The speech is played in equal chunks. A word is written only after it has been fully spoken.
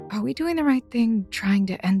Are we doing the right thing trying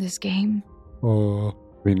to end this game? Unless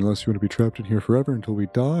you want to be trapped in here forever until we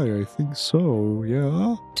die, I think so,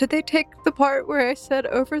 yeah? Did they take the part where I said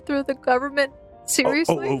overthrow the government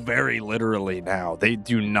seriously? Oh, very literally now. They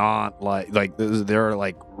do not like there are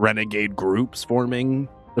like renegade groups forming.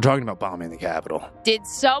 They're talking about bombing the Capitol. Did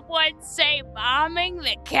someone say bombing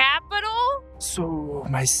the Capitol? So,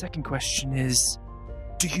 my second question is,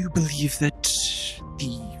 do you believe that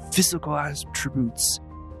the physical attributes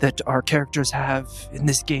that our characters have in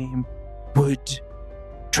this game would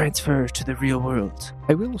transfer to the real world?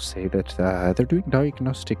 I will say that they're doing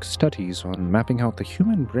diagnostic studies on mapping out the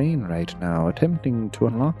human brain right now, attempting to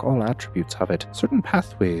unlock all attributes of it. Certain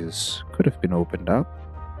pathways could have been opened up.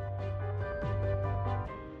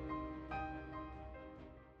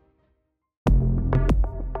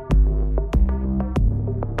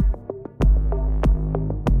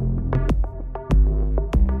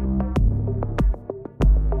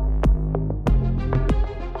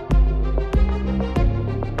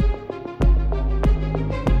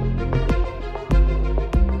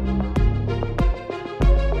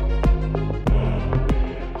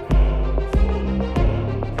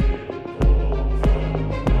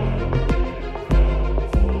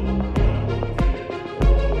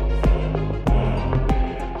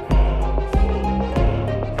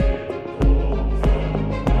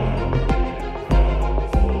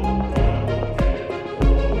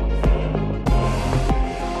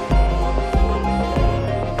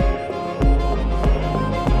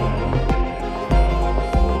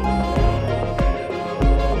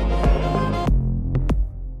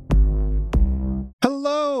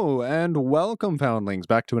 Welcome, Foundlings,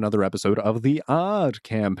 back to another episode of the Odd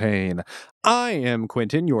Campaign. I am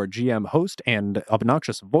Quentin, your GM host and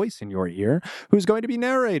obnoxious voice in your ear, who's going to be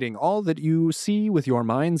narrating all that you see with your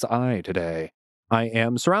mind's eye today. I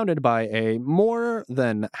am surrounded by a more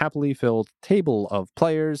than happily filled table of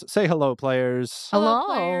players. Say hello, players. Hello,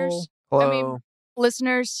 players. Hello. I mean,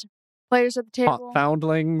 listeners, players at the table.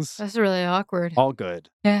 Foundlings. That's really awkward. All good.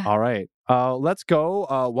 Yeah. All right. Let's go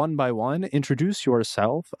one by one. Introduce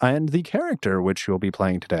yourself and the character which you'll be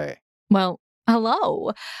playing today. Well,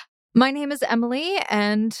 hello. My name is Emily,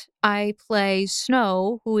 and I play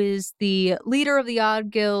Snow, who is the leader of the Odd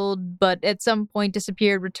Guild, but at some point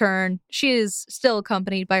disappeared, returned. She is still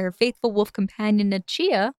accompanied by her faithful wolf companion,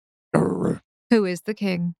 Nachia, who is the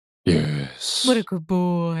king. Yes. What a good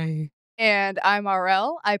boy. And I'm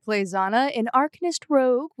RL. I play Zana, an Arcanist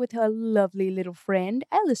rogue with her lovely little friend,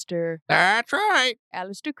 Alistair. That's right.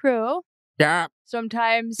 Alistair Crow. Yeah,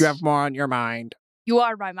 Sometimes you have more on your mind. you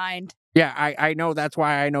are my mind. Yeah, I know. That's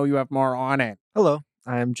why I know you have more on it. Hello,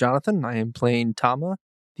 I am Jonathan. I am playing Tama,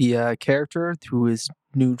 the character who is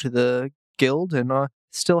new to the guild and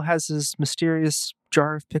still has his mysterious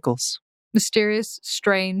jar of pickles. Mysterious,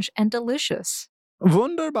 strange, and delicious.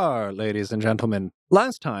 Wunderbar, ladies and gentlemen.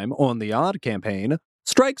 Last time on the Odd Campaign,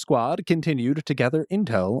 Strike Squad continued to gather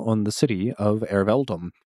intel on the city of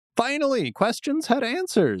Erveldum. Finally, questions had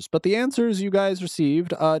answers, but the answers you guys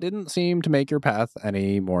received didn't seem to make your path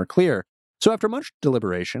any more clear. So after much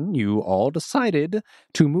deliberation, you all decided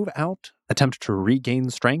to move out, attempt to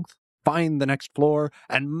regain strength, find the next floor,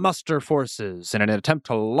 and muster forces in an attempt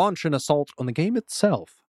to launch an assault on the game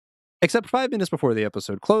itself. Except 5 minutes before the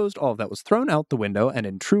episode closed, all of that was thrown out the window, and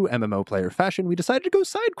in true MMO player fashion, we decided to go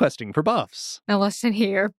side questing for buffs. Now listen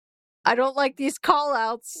here. I don't like these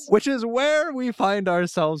call-outs. Which is where we find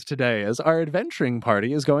ourselves today, as our adventuring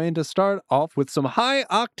party is going to start off with some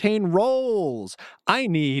high-octane rolls. I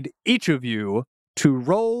need each of you to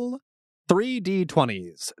roll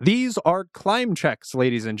 3d20s. These are climb checks,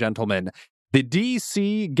 ladies and gentlemen. The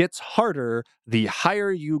DC gets harder the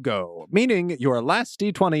higher you go, meaning your last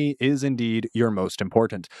D20 is indeed your most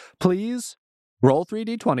important. Please roll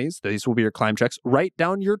 3d20s. These will be your climb checks. Write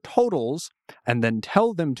down your totals and then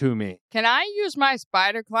tell them to me. Can I use my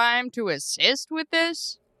spider climb to assist with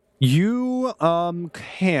this? You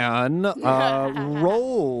can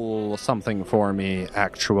roll something for me,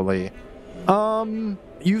 actually.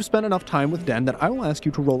 You've spent enough time with Den that I will ask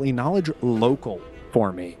you to roll a knowledge local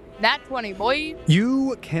for me. Nat 20, boy.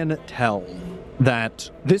 You can tell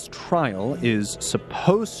that this trial is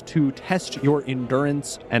supposed to test your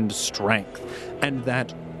endurance and strength, and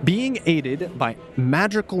that being aided by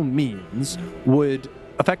magical means would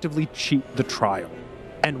effectively cheat the trial.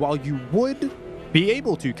 And while you would be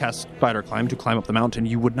able to cast Spider Climb to climb up the mountain,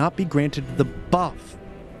 you would not be granted the buff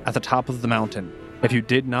at the top of the mountain. if you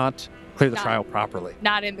did not clear the Not- trial properly.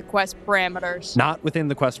 Not in the quest parameters. Not within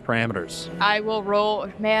the quest parameters. I will roll.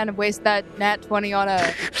 Man, waste that nat 20 on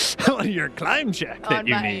Your climb check that on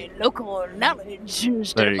you my need. local knowledge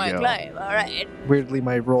instead There of you my go. climb. All right. Weirdly,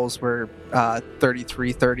 my rolls were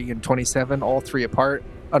 33, 30, and 27, all three apart.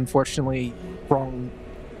 Unfortunately, wrong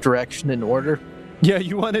direction in order. Yeah,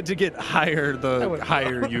 you wanted to get higher I the went-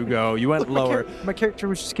 higher you go. You went lower. My character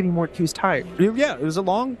was just getting more too tired. Yeah, it was a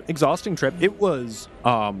long, exhausting trip. It was,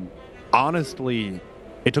 honestly,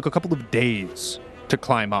 it took a couple of days to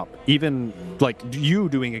climb up. Even, like, you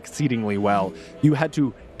doing exceedingly well. You had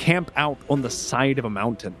to camp out on the side of a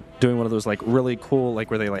mountain, doing one of those, like, really cool, like,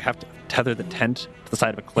 where they, like, have to tether the tent to the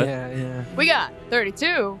side of a cliff. Yeah. We got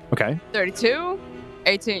 32, Okay. 32,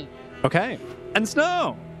 18. Okay. And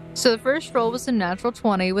Snow! So the first roll was a natural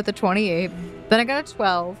 20 with a 28. Then I got a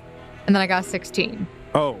 12. And then I got a 16.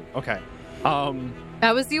 Oh, okay.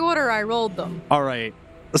 That was the order I rolled them. All right.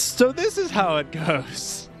 So this is how it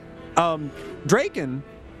goes. Draken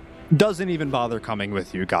doesn't even bother coming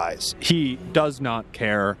with you guys. He does not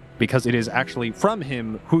care because it is actually from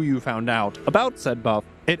him who you found out about said buff.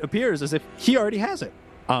 It appears as if he already has it.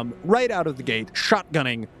 Right out of the gate,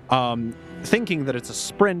 shotgunning, thinking that it's a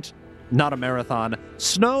sprint, not a marathon.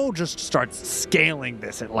 Snow just starts scaling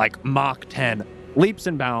this at like Mach 10, leaps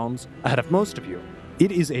and bounds ahead of most of you.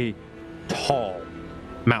 It is a tall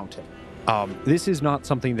mountain. This is not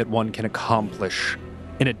something that one can accomplish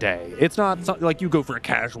in a day. It's not something like you go for a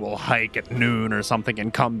casual hike at noon or something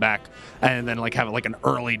and come back and then like have like an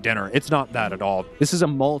early dinner. It's not that at all. This is a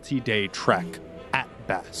multi-day trek at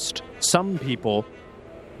best. Some people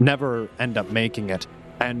never end up making it.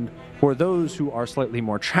 And for those who are slightly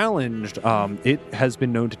more challenged, it has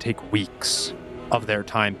been known to take weeks of their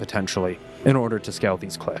time potentially in order to scale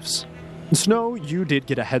these cliffs. Snow, you did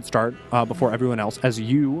get a head start before everyone else as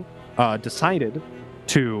you decided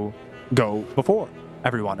to go before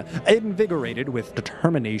everyone. Invigorated with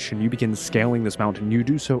determination, you begin scaling this mountain. You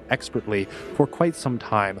do so expertly for quite some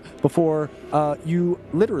time before you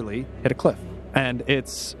literally hit a cliff. And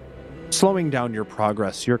it's slowing down your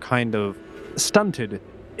progress. You're kind of stunted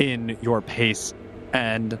in your pace.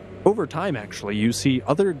 And over time, actually, you see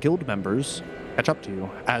other guild members catch up to you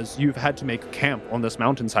as you've had to make camp on this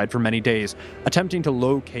mountainside for many days, attempting to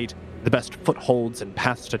locate the best footholds and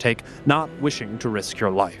paths to take, not wishing to risk your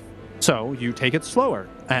life. So you take it slower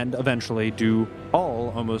and eventually do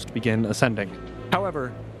all almost begin ascending.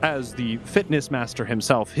 However, as the fitness master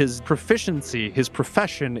himself, his proficiency, his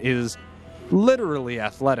profession is literally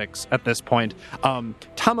athletics at this point.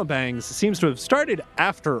 Tamabangs seems to have started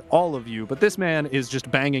after all of you, but this man is just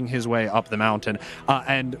banging his way up the mountain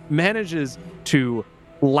and manages to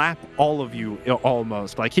lap all of you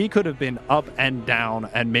almost. Like he could have been up and down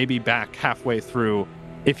and maybe back halfway through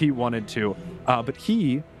if he wanted to, but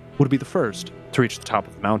he would be the first to reach the top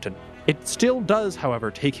of the mountain. It still does,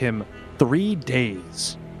 however, take him 3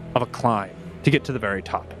 days of a climb to get to the very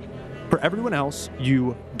top. For everyone else,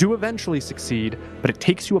 you do eventually succeed, but it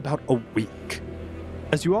takes you about a week.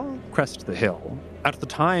 As you all crest the hill, at the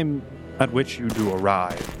time at which you do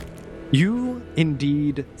arrive, you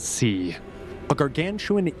indeed see a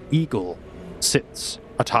gargantuan eagle sits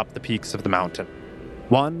atop the peaks of the mountain.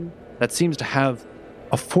 One that seems to have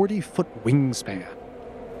a 40-foot wingspan,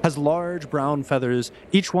 has large brown feathers,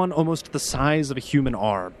 each one almost the size of a human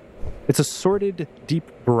arm. Its assorted,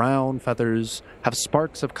 deep brown feathers have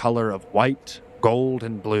sparks of color of white, gold,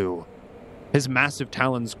 and blue. His massive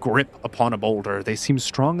talons grip upon a boulder. They seem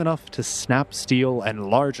strong enough to snap steel and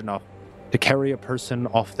large enough to carry a person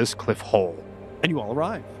off this cliff hole. And you all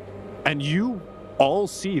arrive. And you all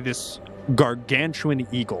see this gargantuan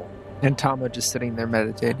eagle. And Tama just sitting there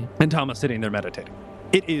meditating. And Tama sitting there meditating.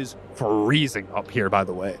 It is freezing up here, by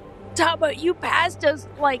the way. Tama, you passed us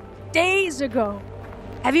like days ago.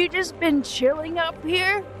 Have you just been chilling up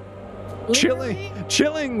here? Literally?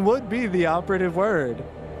 Chilling would be the operative word.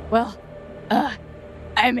 Well,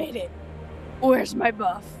 I made it. Where's my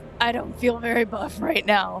buff? I don't feel very buff right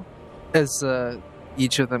now. As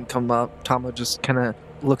each of them come up, Tama just kind of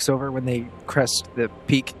looks over when they crest the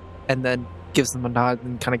peak and then gives them a nod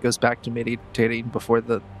and kind of goes back to meditating before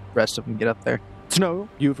the rest of them get up there. Snow,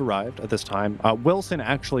 you've arrived at this time. Wilson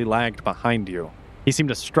actually lagged behind you. He seemed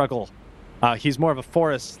to struggle. He's more of a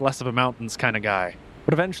forest, less of a mountains kind of guy.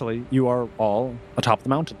 But eventually, you are all atop the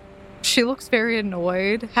mountain. She looks very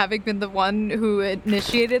annoyed, having been the one who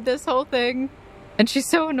initiated this whole thing. And she's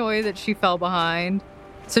so annoyed that she fell behind.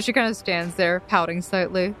 So she kind of stands there, pouting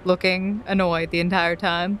slightly, looking annoyed the entire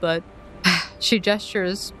time. But she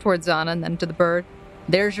gestures towards Zana and then to the bird.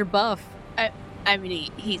 There's your buff. I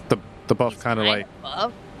mean, he's The buff kind of like...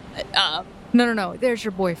 buff. No. There's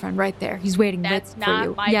your boyfriend right there. He's waiting That's for not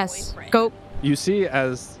you. my yes. boyfriend. Go. You see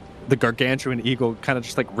as the gargantuan eagle kind of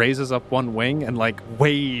just like raises up one wing and like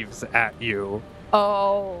waves at you.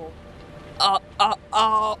 Oh, no.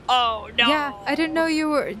 Yeah, I didn't know you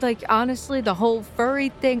were, like, honestly, the whole furry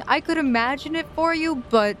thing, I could imagine it for you,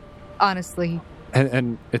 but honestly.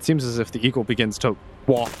 And it seems as if the eagle begins to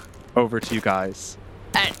walk over to you guys.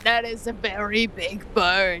 That is a very big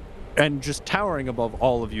bird. And just towering above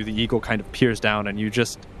all of you, the eagle kind of peers down and you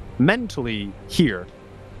just mentally hear,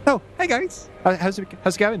 "Oh, hey guys. How's it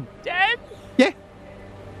going? Dad?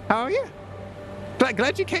 How are you?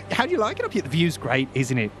 Glad you came. How do you like it up here? The view's great,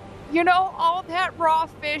 isn't it?" You know, all that raw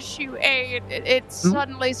fish you ate, it's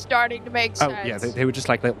suddenly starting to make sense. Oh, yeah, they were just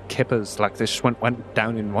like little kippers. Like, they just went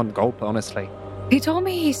down in one gulp, honestly. He told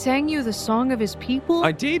me he sang you the song of his people.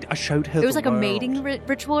 I did. I showed her It was the like a world. mating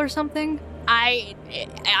ritual or something. I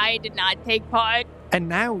did not take part. And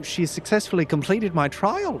now she's successfully completed my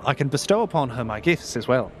trial. I can bestow upon her my gifts as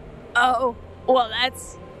well. Oh, well,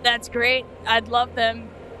 that's great. I'd love them.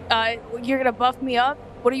 You're gonna buff me up?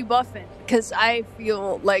 What are you buffing? Because I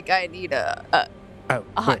feel like I need a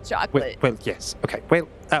hot chocolate. Well, yes. Okay. Well,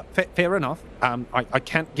 fair enough. I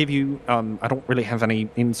can't give you. I don't really have any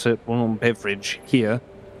insert warm beverage here.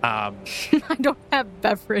 I don't have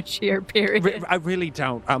beverage here, period. I really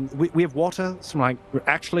don't. We have water, some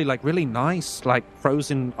actually really nice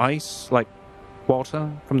frozen ice,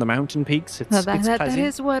 water from the mountain peaks. It's that pleasant.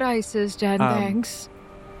 is what ice is, Dad. Thanks.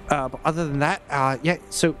 But other than that, yeah.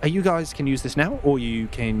 So you guys can use this now, or you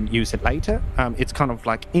can use it later. It's kind of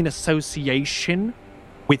like in association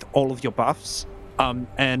with all of your buffs,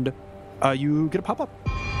 and you get a pop-up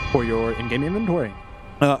for your in-game inventory.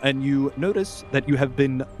 And you notice that you have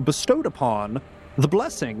been bestowed upon the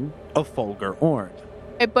blessing of Fulgur Orn.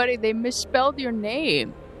 Hey, buddy, they misspelled your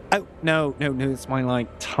name. Oh, no, it's my,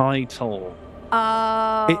 title.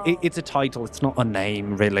 It's a title, it's not a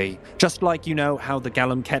name, really. Just like, how the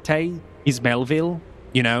Galum Kete is Melville,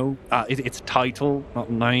 it's a title, not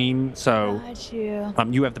a name. So, Got you.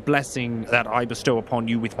 you have the blessing that I bestow upon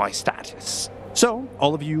you with my status. So,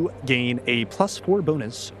 all of you gain a +4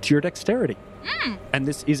 bonus to your dexterity. And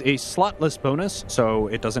this is a slotless bonus, so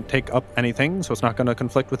it doesn't take up anything, so it's not going to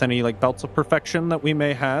conflict with any belts of perfection that we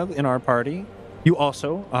may have in our party. You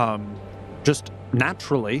also, just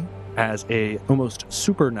naturally, as a almost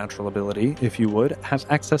supernatural ability, if you would, have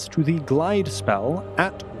access to the glide spell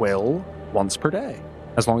at will once per day.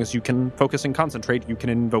 As long as you can focus and concentrate, you can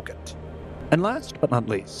invoke it. And last but not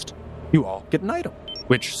least, you all get an item,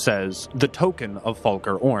 which says the token of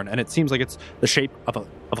Fulgur Orn, and it seems like it's the shape of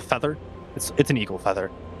a feather. It's an eagle feather.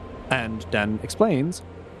 And Dan explains,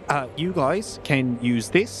 you guys can use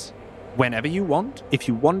this whenever you want. If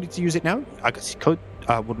you wanted to use it now, I guess you could.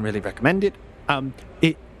 I wouldn't really recommend it.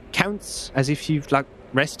 It counts as if you've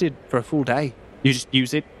rested for a full day. You just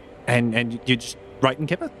use it and you just write and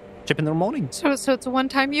chip in the morning. So it's a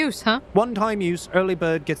one-time use, huh? One-time use, early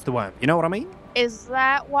bird gets the worm. You know what I mean? Is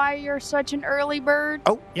that why you're such an early bird?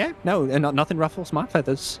 Oh, yeah. No, and nothing ruffles my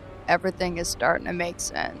feathers. Everything is starting to make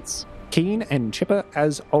sense. Keen and chipper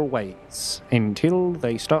as always, until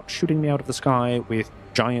they start shooting me out of the sky with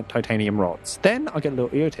giant titanium rods. Then I get a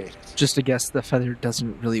little irritated. Just to guess, the feather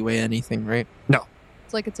doesn't really weigh anything, right? No.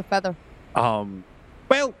 It's like it's a feather. You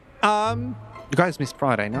guys missed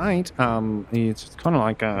Friday night. It's kind of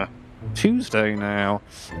like a Tuesday now.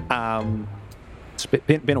 It's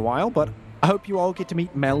been a while, but I hope you all get to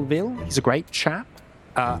meet Melville. He's a great chap.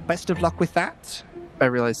 Best of luck with that. I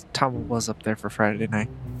realized Tom was up there for Friday night.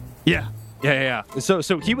 Yeah.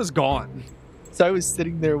 So he was gone. So I was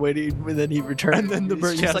sitting there waiting, and then he returned. And then the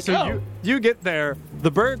bird, you get there,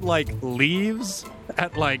 the bird leaves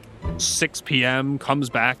at 6 p.m., comes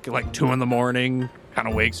back 2 in the morning, kind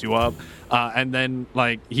of wakes you up, and then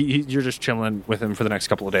you're just chilling with him for the next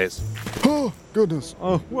couple of days. Oh, goodness.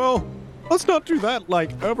 Well, let's not do that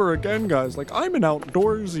ever again, guys. I'm an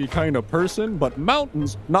outdoorsy kind of person, but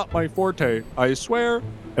mountains, not my forte. I swear,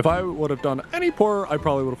 if I would have done any poorer, I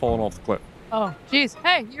probably would have fallen off the cliff. Oh, jeez.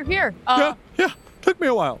 Hey, you're here. Yeah. Took me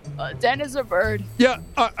a while. Den is a bird. Yeah,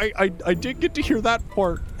 I did get to hear that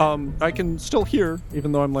part. I can still hear,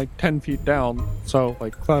 even though I'm 10 feet down. So,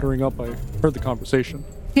 clattering up, I heard the conversation.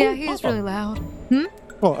 Yeah, he is really loud.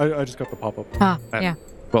 Well, I just got the pop-up. And Yeah.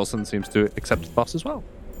 Wilson seems to accept buffs as well.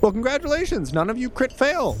 Well, congratulations. None of you crit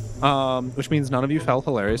fail, which means none of you fell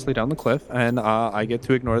hilariously down the cliff, and I get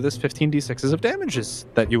to ignore this 15d6s of damages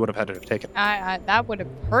that you would have had to have taken. That would have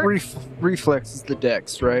hurt. Reflex is the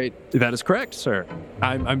dex, right? That is correct, sir.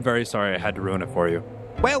 I'm very sorry I had to ruin it for you.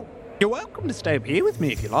 Well, you're welcome to stay up here with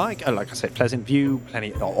me if you like. Like I said, pleasant view,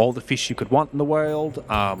 all the fish you could want in the world.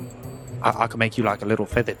 I can make you like a little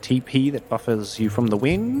feathered teepee that buffers you from the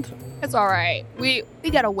wind. It's all right. We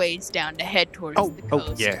got a ways down to head towards the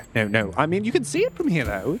coast. Yeah. No. I mean, you can see it from here,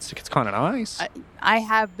 though. It's kind of nice. I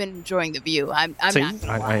have been enjoying the view. I'm see, not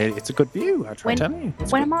gonna lie. it's a good view. I try to tell you.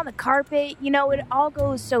 When I'm on the carpet, it all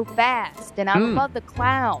goes so fast, and I'm above the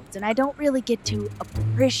clouds, and I don't really get to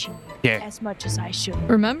appreciate it as much as I should.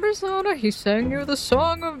 Remember, Sona? He sang you the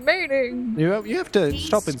song of mating. You have to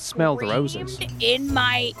stop and smell the roses. Screamed in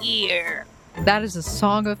my ear. That is a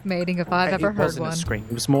song of mating if I've ever it heard wasn't one. a scream.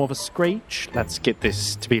 It was more of a screech. Let's get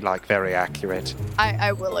this to be very accurate.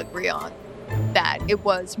 I will agree on that. It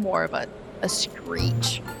was more of a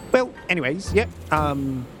screech. Well, anyways, yeah.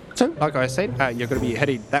 So, like I said, you're going to be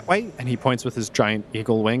heading that way, and he points with his giant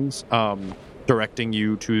eagle wings, directing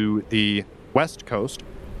you to the west coast,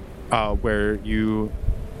 where you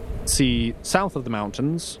see south of the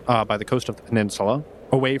mountains, by the coast of the peninsula,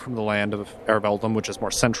 away from the land of Ereveldum, which is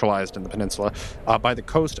more centralized in the peninsula, by the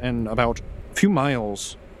coast and about a few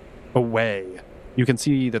miles away, you can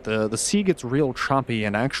see that the sea gets real choppy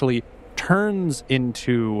and actually turns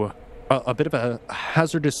into a bit of a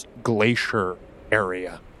hazardous glacier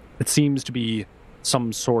area. It seems to be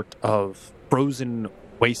some sort of frozen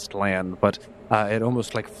wasteland, but it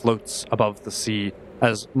almost floats above the sea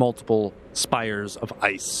as multiple spires of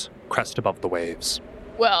ice crest above the waves.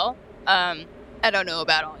 Well, I don't know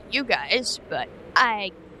about all you guys, but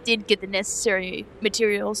I did get the necessary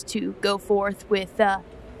materials to go forth with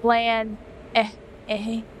Plan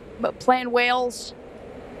Whales.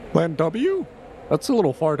 Plan W? That's a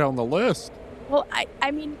little far down the list. Well,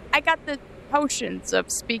 I mean, I got the potions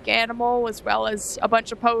of Speak Animal as well as a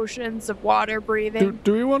bunch of potions of water breathing.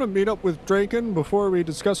 Do we want to meet up with Draken before we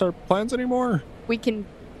discuss our plans anymore? We can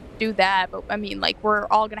do that, but I mean, we're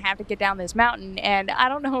all gonna have to get down this mountain, and I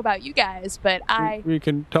don't know about you guys, but We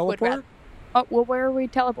can teleport? Oh, well, where are we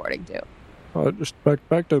teleporting to? Just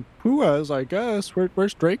back to Puaz, I guess.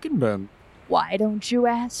 Where's Draken been? Why don't you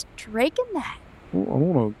ask Draken that? Well, I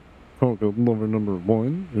want to talk to lover number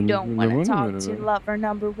one. You don't want to talk to lover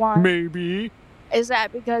number one? Maybe. Is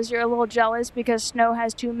that because you're a little jealous because Snow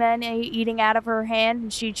has two men eating out of her hand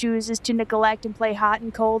and she chooses to neglect and play hot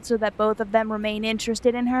and cold so that both of them remain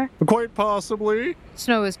interested in her? Quite possibly.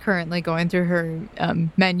 Snow is currently going through her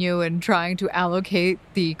menu and trying to allocate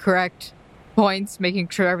the correct points, making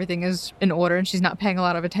sure everything is in order and she's not paying a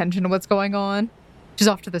lot of attention to what's going on. She's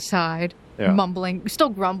off to the side, mumbling, still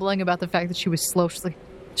grumbling about the fact that she was slow. She's like,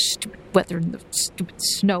 stupid weather and the stupid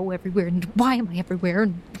snow everywhere, and why am I everywhere?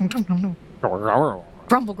 And grumble.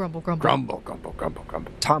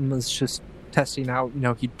 Tom was just testing out,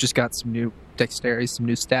 he just got some new dexterity, some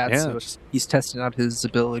new stats. Yeah. So he's testing out his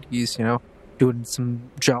abilities, doing some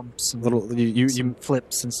jumps and some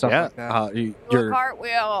flips and stuff like that. Do a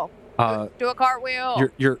cartwheel. Do a cartwheel.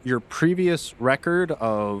 Your previous record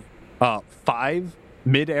of 5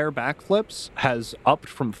 mid-air backflips has upped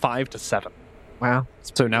from 5 to 7. Wow.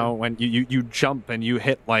 So now when you jump and you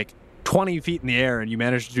hit 20 feet in the air and you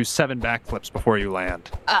manage to do 7 backflips before you land.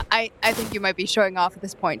 I think you might be showing off at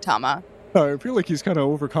this point, Tama. I feel like he's kind of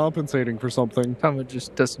overcompensating for something. Tama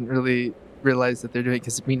just doesn't really realize that they're doing it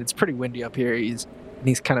because, it's pretty windy up here. He's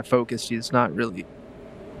kind of focused. He's not really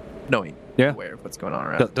knowing, aware of what's going on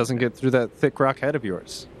around. Doesn't get through that thick rock head of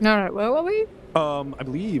yours. All right, what were we? I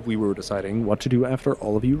believe we were deciding what to do after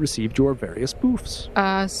all of you received your various boofs.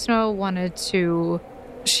 Snow wanted to...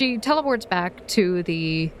 She teleports back to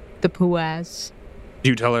the Puaz. Do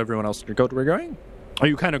you tell everyone else to go to where you're going? Are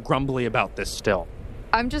you kind of grumbly about this still?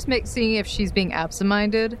 I'm just seeing if she's being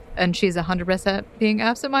absent-minded, and she's 100% being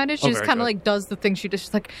absent-minded. She just kind of does the thing she does.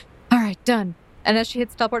 She's like, all right, done. And as she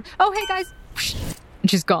hits teleport, oh, hey, guys. And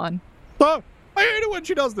she's gone. I hate it when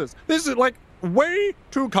she does this. This is way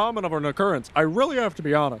too common of an occurrence. I really have to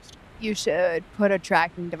be honest. You should put a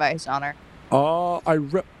tracking device on her.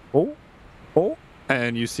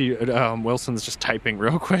 And you see Wilson's just typing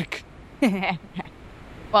real quick.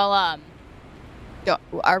 Well,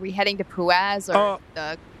 are we heading to Puaz or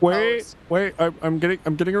the coast? Wait, I'm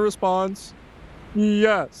getting a response.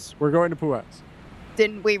 Yes, we're going to Puaz.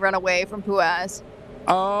 Didn't we run away from Puaz?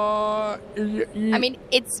 I mean,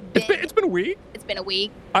 it's been a week. It's been a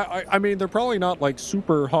week. I mean, they're probably not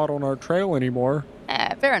super hot on our trail anymore.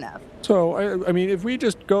 Fair enough. So, I mean, if we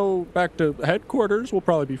just go back to headquarters, we'll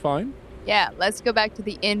probably be fine. Yeah, let's go back to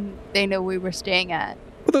the inn they know we were staying at.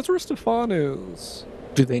 But that's where Stefan is.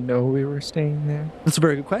 Do they know we were staying there? That's a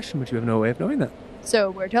very good question, but you have no way of knowing that.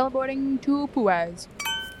 So we're teleporting to Puaz.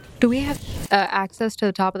 Do we have access to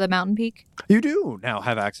the top of the mountain peak? You do now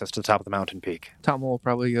have access to the top of the mountain peak. Tom will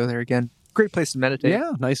probably go there again. Great place to meditate.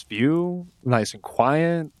 Yeah, nice view, nice and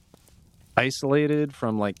quiet. isolated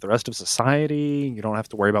from like the rest of society. You don't have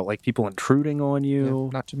to worry about like people intruding on you.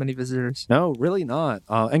 Not too many visitors. No, really not.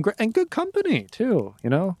 And good company too, you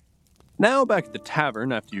know? Now back at the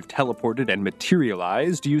tavern, after you've teleported and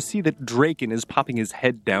materialized, you see that Draken is popping his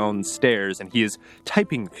head downstairs and he is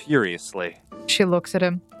typing furiously. She looks at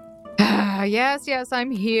him. Yes,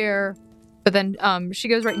 I'm here. But then she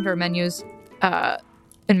goes right into her menus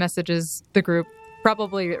and messages the group,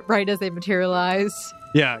 probably right as they materialize.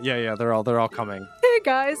 Yeah. They're all coming. Hey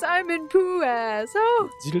guys, I'm in Poo-ass. Oh.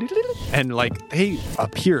 And like they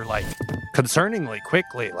appear like concerningly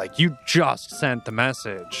quickly. Like you just sent the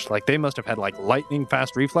message. Like they must have had like lightning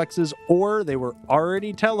fast reflexes, or they were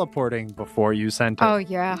already teleporting before you sent it. Oh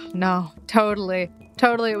yeah, no, totally.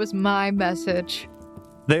 It was my message.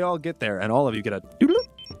 They all get there, and all of you get a doodle.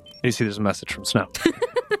 You see there's a message from Snow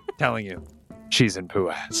telling you she's in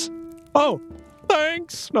Poo-ass. Oh,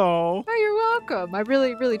 thanks, Snow. Oh, you're welcome. I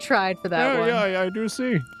really tried for that one. Yeah, I do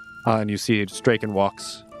see. And you see Draken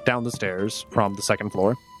walks down the stairs from the second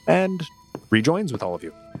floor and rejoins with all of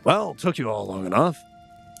you. Well, took you all long enough.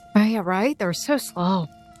 Oh, yeah, right? They were so slow.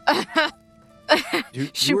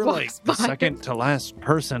 You were like the second to last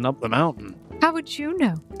person up the mountain. How would you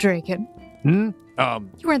know, Draken? You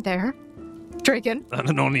weren't there. Draken? I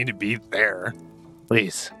don't need to be there.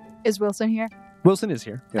 Please. Is Wilson here? Wilson is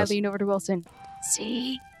here. Yes. I lean over to Wilson.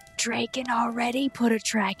 See? Draken already put a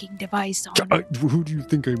tracking device on her. Who do you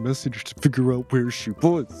think I messaged to figure out where she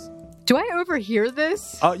was? Do I overhear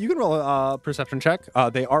this? You can roll a perception check.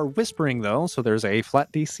 They are whispering, though, so there's a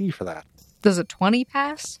flat DC for that. Does a 20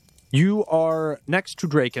 pass? You are next to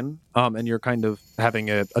Draken, and you're kind of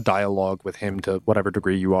having a dialogue with him to whatever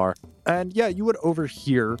degree you are. And yeah, you would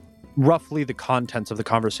overhear roughly the contents of the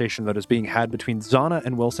conversation that is being had between Zana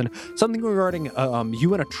and Wilson, something regarding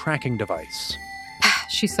you and a tracking device.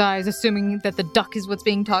 She sighs, assuming that the duck is what's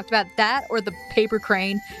being talked about. That or the paper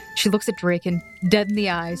crane. She looks at Draken, dead in the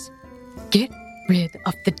eyes. Get rid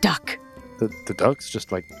of the duck. The duck's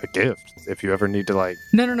just like a gift. If you ever need to like...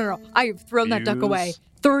 No. I have thrown that duck away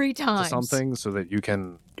 3 times. Something so that you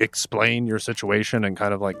can explain your situation and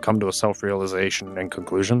kind of like come to a self-realization and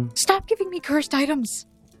conclusion. Stop giving me cursed items.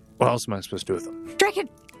 What else am I supposed to do with them? Draken!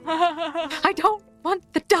 I don't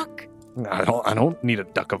want the duck. I don't need a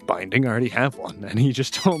duck of binding. I already have one. And he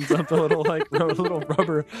just holds up a little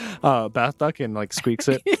rubber bath duck and like squeaks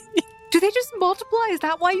it. Do they just multiply? Is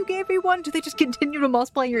that why you gave me one? Do they just continue to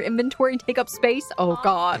multiply in your inventory and take up space? Oh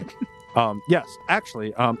God. Yes,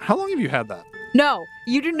 actually, how long have you had that? No,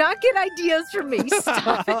 you do not get ideas from me.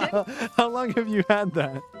 Stop it. How long have you had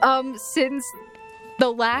that? Since the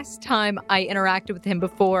last time I interacted with him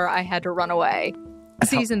before I had to run away.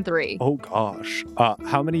 Season 3. Oh gosh.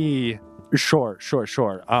 How many? Sure.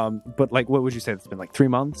 But like, what would you say? It's been like 3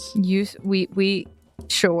 months? We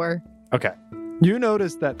sure. Okay. You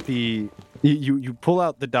notice that you pull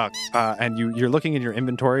out the duck, and you're looking in your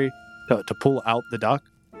inventory to pull out the duck,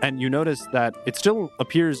 and you notice that it still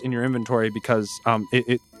appears in your inventory because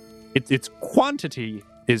its quantity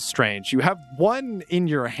is strange. You have 1 in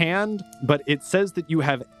your hand, but it says that you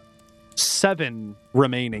have 7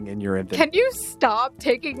 remaining in your inventory. Can you stop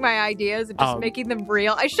taking my ideas and just making them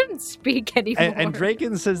real? I shouldn't speak anymore. And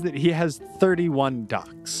Draken says that he has 31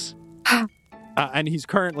 ducks. And he's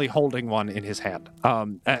currently holding one in his hand.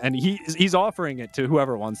 And he's offering it to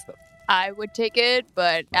whoever wants them. I would take it,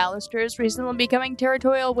 but Alistair is recently becoming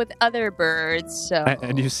territorial with other birds, so...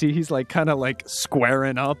 And you see he's like kind of like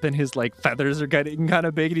squaring up and his like feathers are getting kind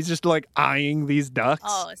of big and he's just like eyeing these ducks.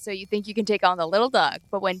 Oh, so you think you can take on the little duck,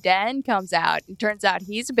 but when Dan comes out and turns out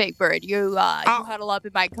he's a big bird, you huddle up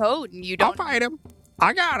in my coat and you don't... I'll fight him.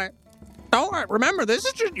 I got it. Don't worry. Remember, this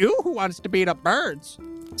is just you who wants to beat up birds.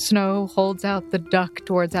 Snow holds out the duck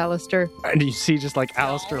towards Alistair. And you see just like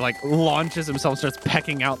Alistair like launches himself, starts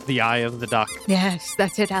pecking out the eye of the duck. Yes,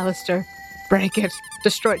 that's it, Alistair. Break it.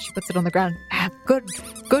 Destroy it. She puts it on the ground. Good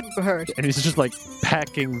bird. And he's just like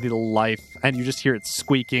pecking the life, and you just hear it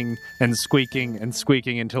squeaking and squeaking and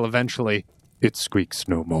squeaking until eventually it squeaks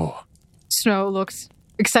no more. Snow looks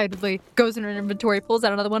excitedly, goes in her inventory, pulls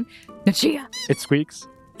out another one. Nachia. It squeaks.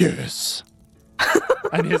 Yes.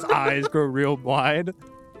 And his eyes grow real wide.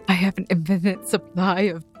 I have an infinite supply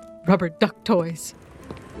of rubber duck toys.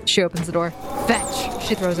 She opens the door. Fetch!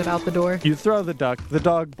 She throws it out the door. You throw the duck. The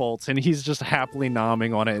dog bolts, and he's just happily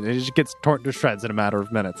nomming on it. And it just gets torn to shreds in a matter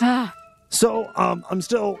of minutes. So, I'm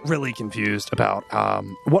still really confused about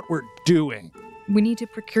what we're doing. We need to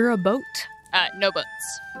procure a boat. No boats.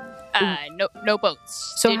 No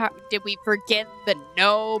boats. So did we forget the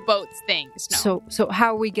no boats thing? No. So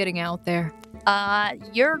how are we getting out there?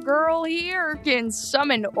 Your girl here can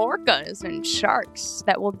summon orcas and sharks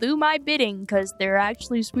that will do my bidding because they're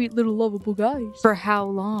actually sweet little lovable guys. For how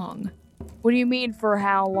long? What do you mean for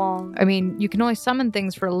how long? I mean, you can only summon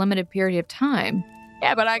things for a limited period of time.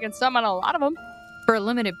 Yeah, but I can summon a lot of them. For a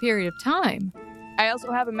limited period of time. I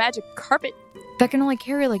also have a magic carpet. That can only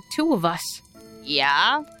carry like 2 of us.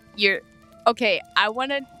 Yeah? Okay,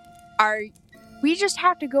 we just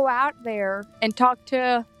have to go out there and talk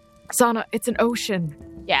to... Zana, it's an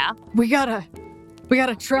ocean. Yeah? We gotta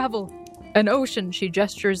travel. An ocean, she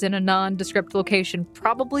gestures in a nondescript location,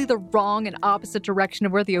 probably the wrong and opposite direction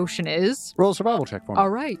of where the ocean is. Roll a survival check for me. All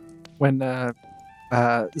right. When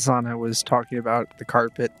Zana was talking about the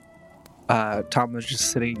carpet, Tom was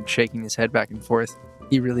just sitting, shaking his head back and forth.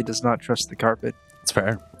 He really does not trust the carpet. It's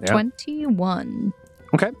fair. Yeah. 21.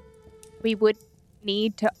 Okay. We would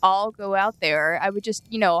need to all go out there. I would just,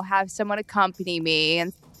 have someone accompany me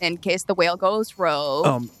in case the whale goes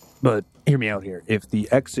rogue. But hear me out here. If the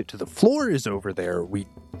exit to the floor is over there, we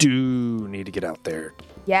do need to get out there.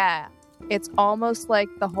 Yeah. It's almost like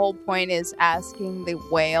the whole point is asking the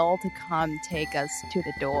whale to come take us to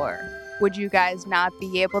the door. Would you guys not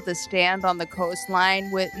be able to stand on the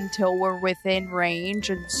coastline until we're within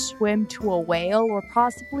range and swim to a whale or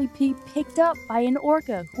possibly be picked up by an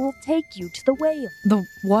orca who will take you to the whale? The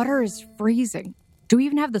water is freezing. Do we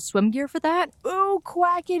even have the swim gear for that? Ooh,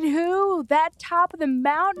 quackity who? That top of the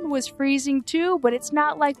mountain was freezing too, but it's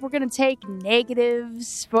not like we're gonna take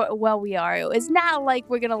negatives. We are. It's not like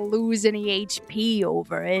we're gonna lose any HP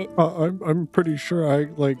over it. I'm pretty sure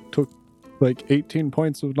I took 18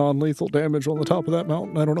 points of non-lethal damage on the top of that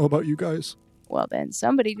mountain. I don't know about you guys. Well, then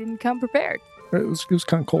somebody didn't come prepared. It was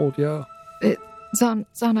kind of cold, yeah.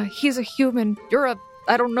 Zana, he's a human.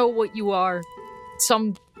 I don't know what you are.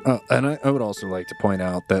 And I would also like to point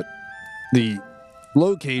out that the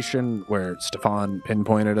location where Stefan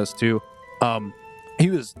pinpointed us to, he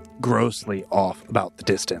was grossly off about the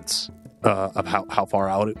distance of how far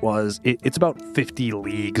out it was. It's about 50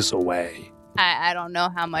 leagues away. I don't know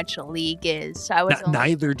how much a league is.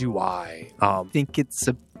 Neither do I. I think it's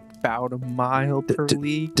about a mile per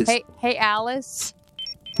league. Hey, Alice.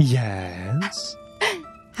 Yes?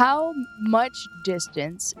 How much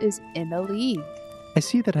distance is in a league? I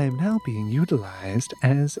see that I am now being utilized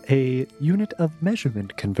as a unit of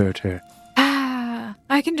measurement converter.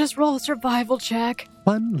 I can just roll a survival check.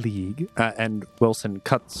 1 league. And Wilson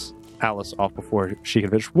cuts Alice off before she can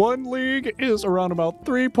finish. 1 league is around about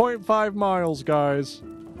 3.5 miles, guys.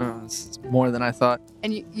 It's more than I thought.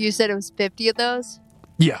 And you said it was 50 of those?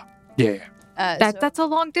 Yeah. That's a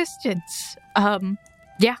long distance.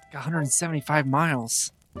 Yeah. 175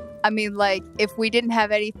 miles. I mean, if we didn't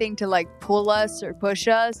have anything to, pull us or push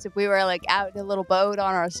us, if we were, out in a little boat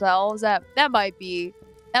on ourselves, that might be...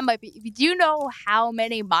 Do you know how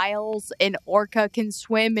many miles an orca can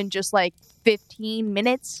swim in just, 15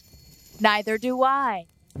 minutes? Neither do I.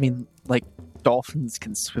 I mean, dolphins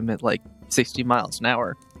can swim at, 60 miles an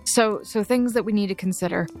hour. So things that we need to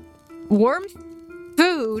consider. Warmth,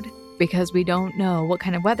 food, because we don't know what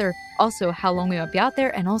kind of weather, also how long we might be out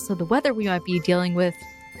there, and also the weather we might be dealing with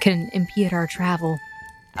can impede our travel.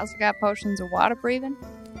 I also got potions of water breathing.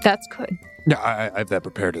 That's good. Yeah, I have that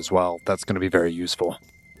prepared as well. That's going to be very useful.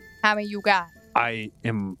 How many you got? I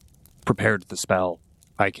am prepared with the spell.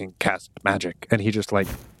 I can cast magic. And he just,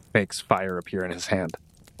 makes fire appear in his hand.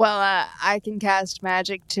 Well, I can cast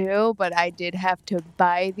magic too, but I did have to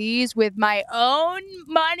buy these with my own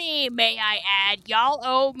money, may I add. Y'all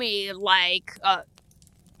owe me,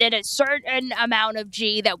 in a certain amount of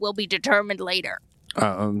G that will be determined later.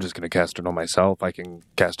 I'm just going to cast it on myself. I can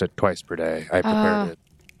cast it twice per day. I prepared it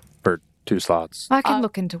for 2 slots. I can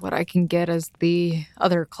look into what I can get as the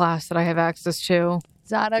other class that I have access to.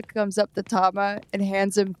 Zana comes up to Tama and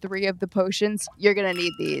hands him 3 of the potions. You're going to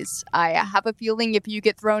need these. I have a feeling if you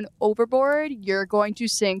get thrown overboard, you're going to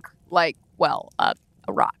sink a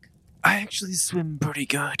rock. I actually swim pretty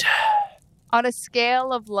good. On a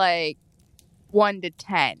scale of 1 to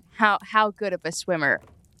 10, how good of a swimmer?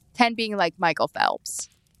 10 being Michael Phelps.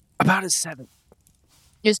 About a 7.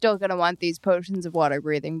 You're still going to want these potions of water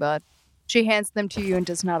breathing, bud. She hands them to you and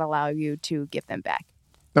does not allow you to give them back.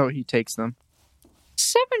 Oh, he takes them.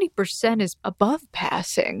 70% is above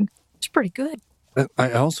passing. It's pretty good.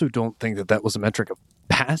 I also don't think that was a metric of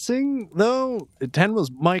passing, though. 10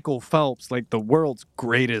 was Michael Phelps, the world's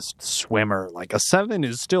greatest swimmer. A 7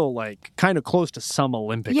 is still, kind of close to some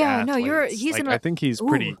Olympic athletes. He's I think he's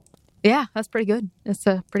pretty... Yeah, that's pretty good. That's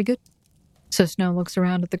pretty good. So Snow looks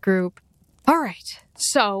around at the group. All right.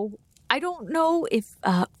 So I don't know if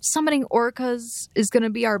summoning orcas is going to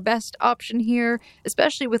be our best option here,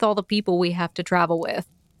 especially with all the people we have to travel with.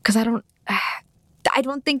 Because I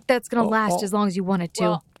don't think that's going to last as long as you want it to.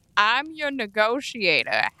 Well, I'm your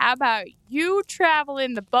negotiator. How about you travel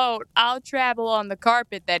in the boat? I'll travel on the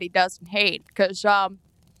carpet that he doesn't hate. Because,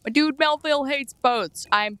 my dude Melville hates boats.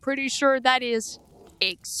 I'm pretty sure that is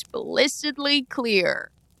explicitly clear.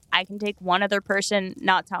 I can take one other person,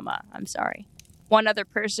 not Tama, I'm sorry. One other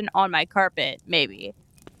person on my carpet, maybe.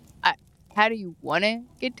 How do you want to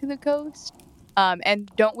get to the coast?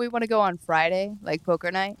 And don't we want to go on Friday, like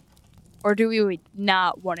poker night? Or do we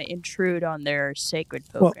not want to intrude on their sacred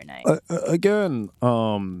poker night? Again,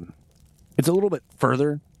 it's a little bit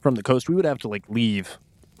further from the coast. We would have to leave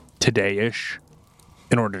today-ish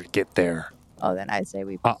in order to get there. Oh, then I say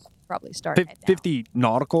we probably start at 50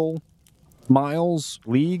 nautical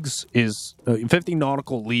leagues is 50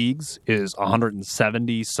 nautical leagues is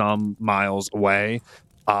 170 some miles away.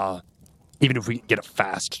 Even if we get a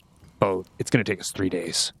fast boat, it's going to take us 3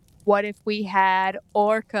 days. What if we had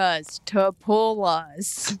orcas to pull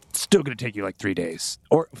us? It's still going to take you 3 days.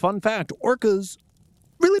 Or fun fact, orcas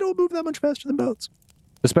really don't move that much faster than boats.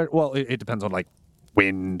 Well, it depends on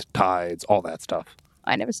wind, tides, all that stuff.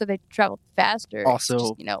 I never said they traveled faster. Also,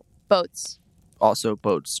 it's just, boats. Also,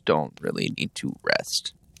 boats don't really need to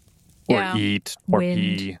rest. Or eat, or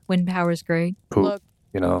pee. Wind power's great. Poop,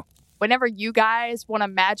 Look, whenever you guys want to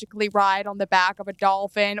magically ride on the back of a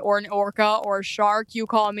dolphin or an orca or a shark, you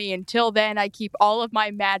call me. Until then, I keep all of my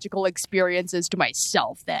magical experiences to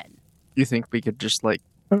myself then. You think we could just,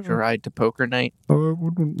 ride to poker night? I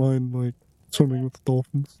wouldn't mind, swimming with the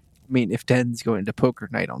dolphins. I mean, if Den's going to poker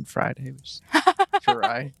night on Friday, we just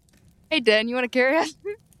ride. Hey, Den, you want to carry us?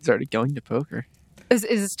 He's already going to poker.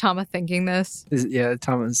 Is Tama thinking this? Yeah,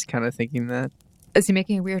 Thomas kind of thinking that. Is he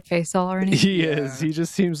making a weird face all or anything? He is. He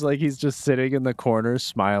just seems like he's just sitting in the corner,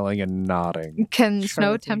 smiling and nodding. Can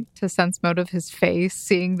Snow attempt to sense motive his face,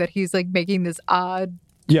 seeing that he's making this odd...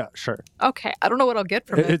 Yeah, sure. Okay, I don't know what I'll get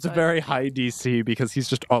from it. It's a very high DC because he's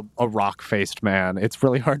just a rock-faced man. It's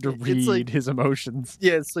really hard to read his emotions.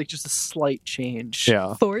 Yeah, it's just a slight change.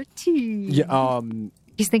 Yeah. 14. Yeah,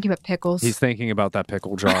 He's thinking about pickles. he's thinking about that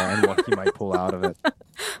pickle jar and what he might pull out of it.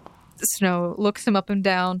 Snow looks him up and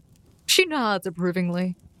down. She nods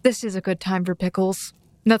approvingly. This is a good time for pickles.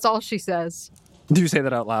 That's all she says. Do you say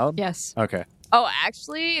that out loud? Yes. Okay. Oh,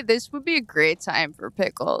 actually, this would be a great time for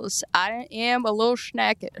pickles. I am a little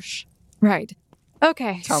snackish. Right.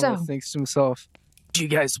 Okay, Thomas thinks to himself, do you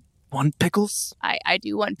guys want pickles? I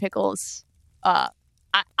do want pickles.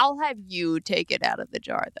 I'll have you take it out of the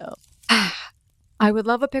jar, though. I would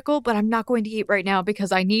love a pickle, but I'm not going to eat right now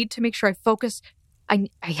because I need to make sure I focus. I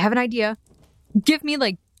have an idea. Give me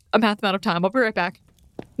a math amount of time. I'll be right back.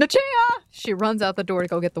 Nachea! She runs out the door to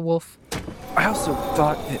go get the wolf. I also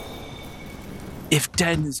thought that if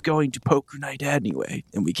Den is going to poker night anyway,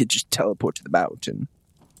 then we could just teleport to the mountain.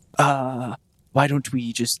 Why don't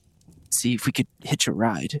we just see if we could hitch a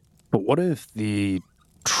ride? But what if the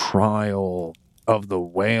trial of the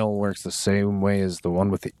whale works the same way as the one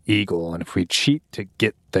with the eagle, and if we cheat to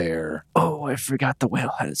get there... Oh, I forgot the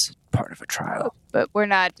whale has part of a trial. But we're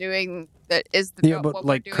not doing that. Is the Yeah, but what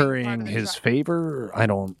we're doing currying part of the his trial? favor? I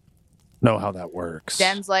don't know how that works.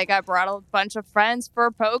 Den's I brought a bunch of friends for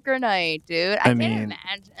poker night, dude. I can't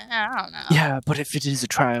imagine. I don't know. Yeah, but if it is a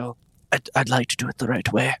trial, I'd like to do it the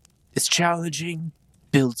right way. It's challenging,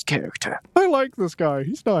 builds character. I like this guy.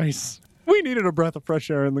 He's nice. We needed a breath of fresh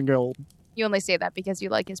air in the guild. You only say that because you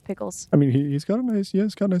like his pickles. I mean, he's got nice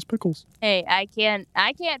pickles. Hey, I can't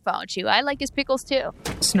fault you. I like his pickles too.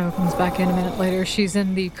 Snow comes back in a minute later. She's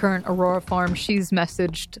in the current Aurora farm. She's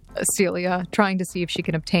messaged Celia, trying to see if she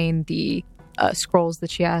can obtain the scrolls that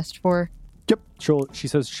she asked for. Yep. She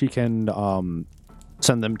says she can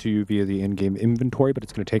send them to you via the in-game inventory, but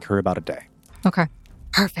it's going to take her about a day. Okay.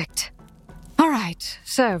 Perfect. All right.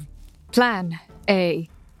 So, plan A.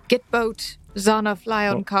 Get boat. Zana, fly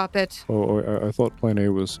on carpet. Oh, I thought plan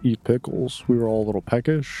A was eat pickles. We were all a little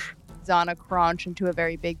peckish. Zana crunch into a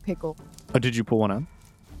very big pickle. Did you pull one out?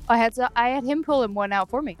 I had him pull him one out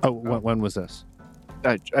for me. Oh, when was this?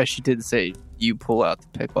 She did say you pull out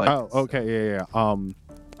the pickle. Oh, okay, yeah.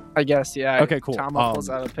 I guess, yeah. Okay, cool. Tom pulls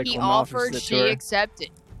out a pickle He and offers offered, it she to her. accepted.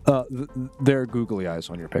 There are googly eyes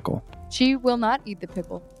on your pickle. She will not eat the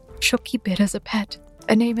pickle. She'll keep it as a pet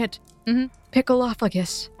and name it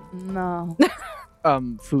Pickleophagus. No.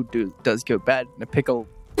 Food does go bad in a pickle.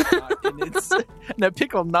 Not in its, in a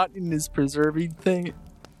pickle not in his preserving thing.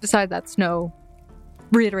 Besides that, Snow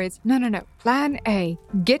reiterates, no. Plan A.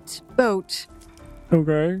 Get boat.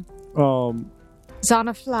 Okay.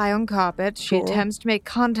 Zana fly on carpet. She Sure. attempts to make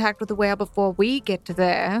contact with the whale before we get to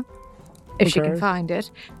there, if she can Okay. find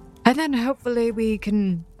it. And then hopefully we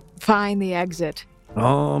can find the exit.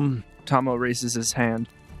 Tomo raises his hand.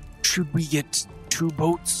 Should we get 2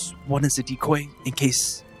 boats, one as a decoy in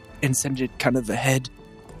case, and send it kind of ahead,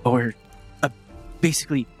 or a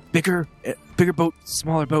basically bigger boat,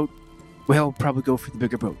 smaller boat? We'll probably go for the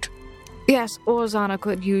bigger boat. Yes, or Zana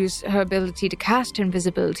could use her ability to cast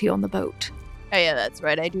invisibility on the boat. Oh, yeah, that's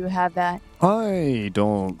right. I do have that. I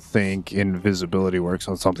don't think invisibility works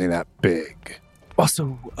on something that big.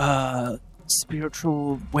 Also,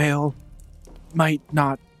 spiritual whale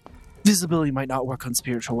visibility might not work on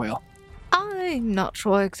spiritual whale. I'm not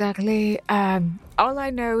sure exactly. All I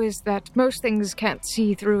know is that most things can't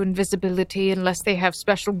see through invisibility unless they have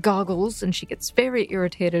special goggles, and she gets very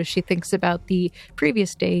irritated as she thinks about the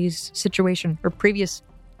previous day's situation, or previous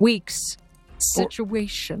week's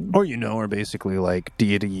situation. Or, are basically like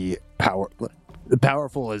deity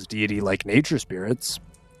powerful as deity like nature spirits.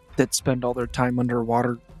 That spend all their time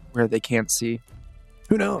underwater where they can't see.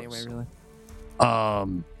 Who knows? Anyway, really.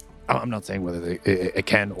 I'm not saying whether it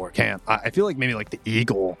can or can't. I feel like maybe like the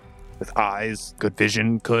eagle with eyes, good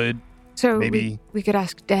vision could. So maybe we could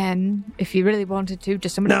ask Dan if he really wanted to.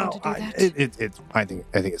 Does somebody No, want to do that? I think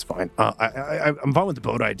it's fine. I'm fine with the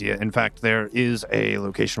boat idea. In fact, there is a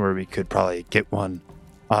location where we could probably get one.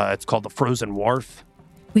 It's called the Frozen Wharf.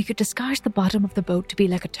 We could disguise the bottom of the boat to be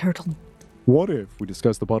like a turtle. What if we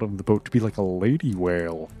discuss the bottom of the boat to be like a lady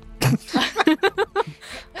whale?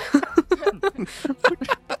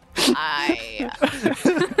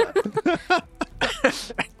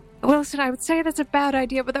 Wilson, I would say that's a bad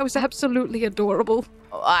idea, but that was absolutely adorable.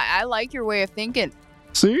 I like your way of thinking.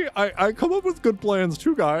 See, I come up with good plans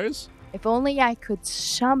too, guys. If only I could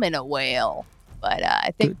summon a whale. But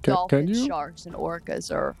I think Can dolphins, you? sharks, and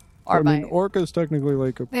orcas are I mean, my... orca's technically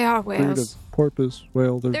like a They are breed of whales. porpoise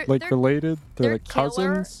whale. They're They're- like they're- related. They're They're like killer.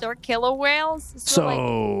 cousins. They're killer whales. So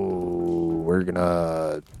like, we're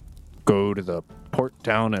gonna go to the port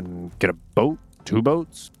town and get a boat, 2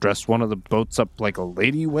 boats, dress one of the boats up like a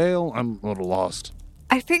lady whale. I'm a little lost.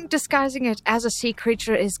 I think disguising it as a sea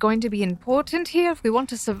creature is going to be important here if we want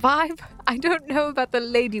to survive. I don't know about the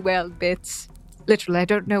lady whale bits. Literally, I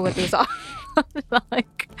don't know what those are.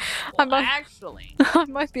 Like, actually, I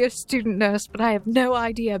might be a student nurse, but I have no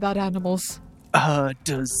idea about animals.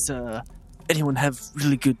 Does anyone have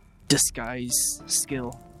really good disguise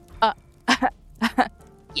skill?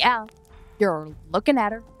 yeah. You're looking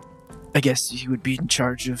at her. I guess you would be in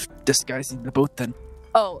charge of disguising the boat then.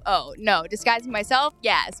 Oh, no. Disguising myself?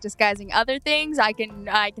 Yes. Disguising other things? I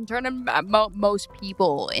can turn them, most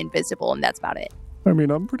people invisible, and that's about it. I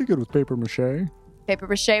mean, I'm pretty good with paper mache. Paper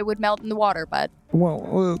mache would melt in the water, but...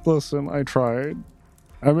 Well, listen, I tried.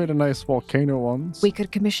 I made a nice volcano once. We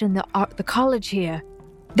could commission the college here.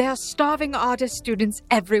 There are starving artist students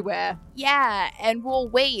everywhere. Yeah, and we'll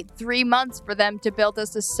wait 3 months for them to build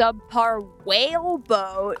us a subpar whale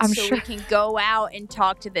boat I'm so sure- we can go out and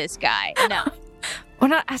talk to this guy. No. We're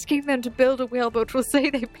not asking them to build a whaleboat. We'll say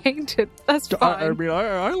they painted. That's fine. I mean,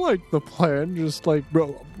 I like the plan. Just like,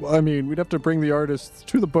 bro, I mean, we'd have to bring the artists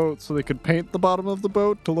to the boat so they could paint the bottom of the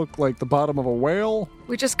boat to look like the bottom of a whale.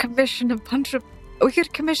 We just commissioned a bunch of... We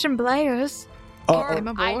could commission players. Or I'm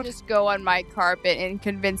I aboard. just go on my carpet and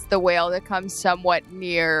convince the whale to come somewhat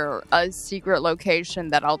near a secret location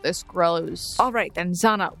that I'll disclose. All right, then,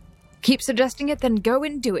 Zana. Keep suggesting it, then go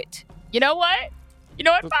and do it. You know what?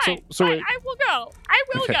 Fine. So Fine. wait. I will go. I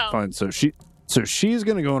will Okay, go. fine. So she's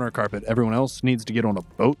gonna go on her carpet. Everyone else needs to get on a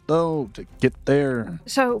boat though to get there.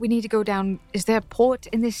 So we need to go down... Is there a port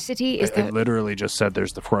in this city? Is It there... literally just said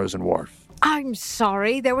there's the Frozen Wharf. I'm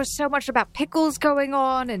sorry. There was so much about pickles going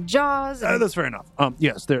on and Jaws. And... That's fair enough.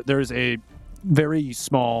 Yes, there is a very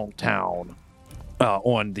small town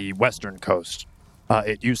on the western coast.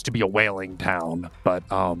 It used to be a whaling town, but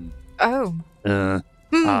Oh.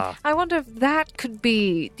 Ah. I wonder if that could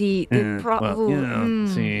be the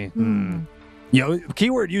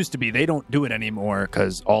keyword used to be they don't do it anymore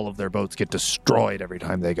because all of their boats get destroyed every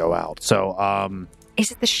time they go out. So,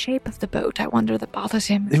 Is it the shape of the boat, I wonder, that bothers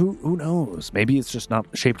him? who knows? Maybe it's just not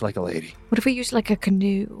shaped like a lady. What if we use like a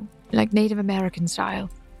canoe? Like Native American style?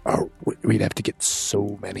 Oh, we'd have to get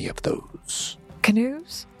so many of those.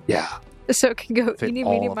 Canoes? Yeah, So it can go fit eeny,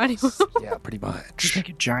 all meeny, of miny, us. moe. Yeah, pretty Just much. make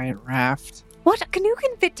a giant raft. What? A canoe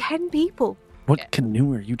can fit 10 people. What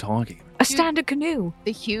canoe are you talking? A standard canoe.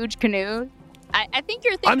 The huge canoe. I think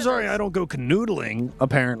you're thinking. I'm sorry, I don't go canoodling,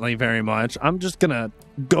 apparently, very much. I'm just gonna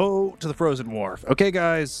go to the Frozen Wharf. Okay,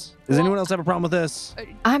 guys? Does anyone else have a problem with this?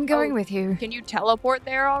 I'm going Oh. with you. Can you teleport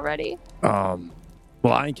there already?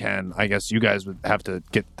 Well, I can. I guess you guys would have to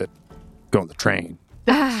go on the train.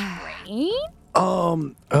 Train?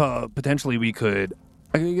 Potentially I could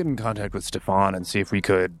get in contact with Stefan and see if we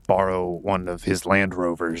could borrow one of his Land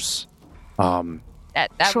Rovers. That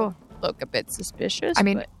Sure. would look a bit suspicious. I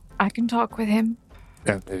mean, but I can talk with him.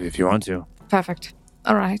 If you want to. Perfect.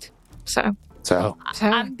 All right. So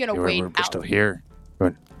I'm gonna wait we're out. still here.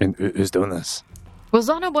 Who's doing this? well,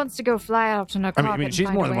 Zana wants to go fly out in a I carpet mean, and she's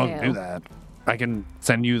find more a than welcome to do whale. that. I can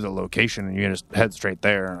send you the location and you can just head straight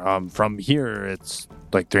there. From here, it's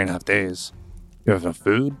like 3.5 days. You have enough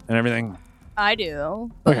food and everything? I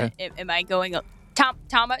do. Okay. But am I going?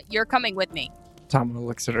 Tama, you're coming with me. Tama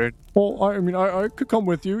looks at her. Well, I mean, I could come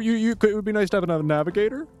with you. It would be nice to have a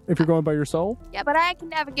navigator if you're going by yourself. Yeah, but I can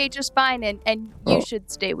navigate just fine, and you Oh.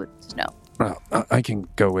 should stay with Snow. I can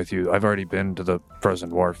go with you. I've already been to the Frozen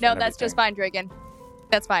Wharf. No, and that's just everything. fine, Dragon.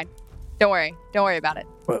 That's fine. Don't worry. Don't worry about it.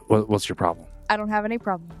 What's your problem? I don't have any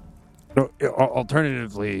problem. No,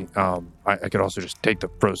 alternatively, I could also just take the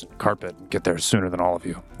frozen carpet and get there sooner than all of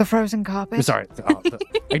you. The frozen carpet? Sorry. I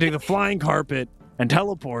can take the flying carpet and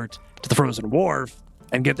teleport to the Frozen Wharf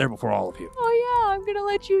and get there before all of you. Oh yeah, I'm gonna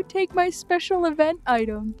let you take my special event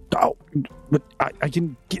item. Oh, but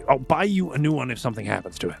I'll buy you a new one if something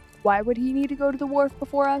happens to it. Why would he need to go to the wharf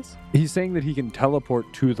before us? He's saying that he can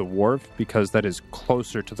teleport to the wharf because that is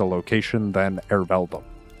closer to the location than Erveldum.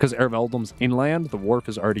 Because Erveldum's inland, the wharf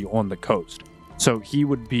is already on the coast. So he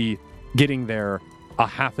would be getting there a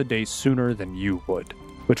half a day sooner than you would,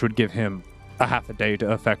 which would give him a half a day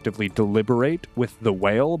to effectively deliberate with the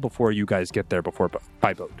whale before you guys get there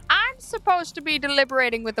by boat. I'm supposed to be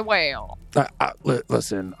deliberating with the whale.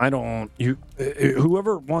 Listen, I don't.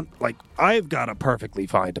 Whoever I've got a perfectly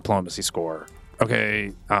fine diplomacy score.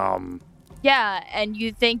 Okay. Yeah, and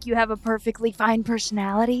you think you have a perfectly fine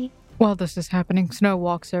personality? While this is happening, Snow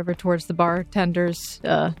walks over towards the bartender's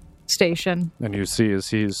station. And you see as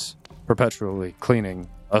he's perpetually cleaning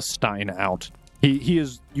a stein out. He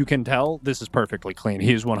is, you can tell, this is perfectly clean.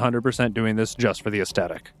 He is 100% doing this just for the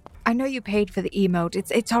aesthetic. I know you paid for the emote.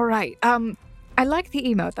 It's all right. I like the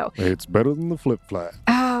emote, though. It's better than the flip flap.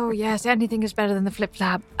 Oh, yes, anything is better than the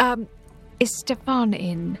flip-flap. Is Stefan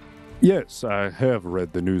in? Yes, I have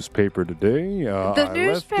read the newspaper today. The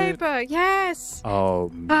newspaper, yes! All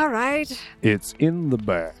right. It's in the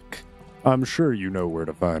back. I'm sure you know where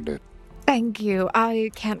to find it. Thank you. I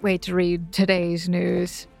can't wait to read today's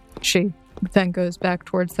news. She then goes back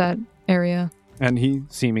towards that area. And he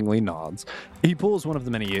seemingly nods. He pulls one of the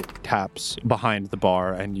many taps behind the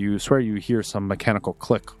bar, and you swear you hear some mechanical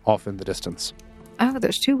click off in the distance. Oh,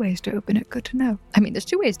 there's 2 ways to open it. Good to know. I mean, there's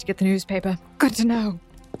 2 ways to get the newspaper. Good to know.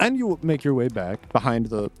 And you make your way back behind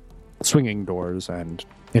the swinging doors and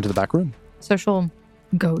into the back room. So she'll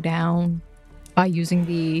go down by using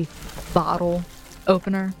the bottle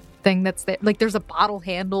opener thing that's there. Like, there's a bottle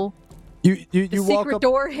handle. You The walk secret up.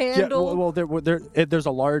 door Yeah, handle. well, there's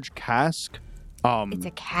a large cask. It's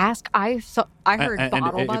a cask. I heard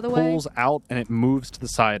bottle, and by it the way. pulls out and it moves to the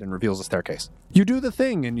side and reveals a staircase. You do the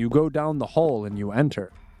thing and you go down the hall and you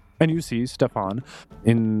enter. And you see Stefan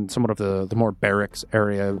in somewhat of the more barracks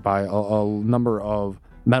area by a number of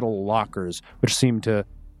metal lockers, which seem to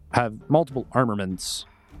have multiple armaments,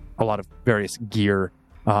 a lot of various gear,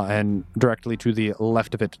 and directly to the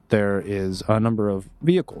left of it there is a number of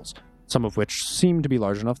vehicles, some of which seem to be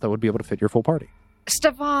large enough that would be able to fit your full party.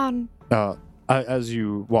 Stefan. As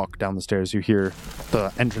you walk down the stairs, you hear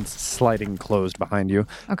the entrance sliding closed behind you.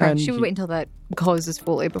 Okay, And she would wait until that closes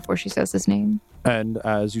fully before she says his name. And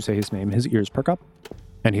as you say his name, his ears perk up,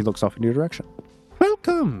 and he looks off in your direction.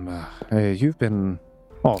 Welcome. You've been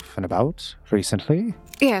off and about recently.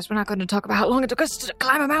 Yes, we're not going to talk about how long it took us to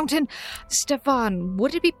climb a mountain. Stefan,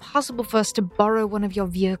 would it be possible for us to borrow one of your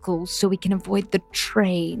vehicles so we can avoid the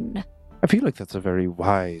train? I feel like that's a very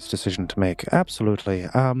wise decision to make. Absolutely.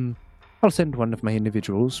 I'll send one of my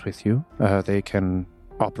individuals with you. They can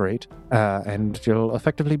operate, and you'll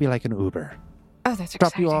effectively be like an Uber. Oh, that's Drop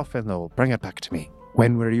exciting. you off, and they'll bring it back to me.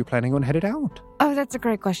 When were you planning on headed out? Oh, that's a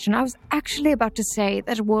great question. I was actually about to say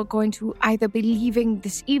that we're going to either be leaving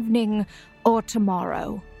this evening or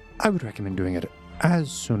tomorrow. I would recommend doing it as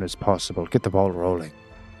soon as possible. Get the ball rolling.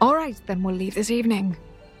 All right, then we'll leave this evening.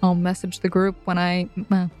 I'll message the group when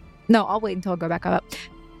No, I'll wait until I go back up.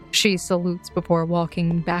 She salutes before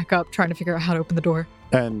walking back up, trying to figure out how to open the door.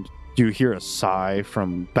 And you hear a sigh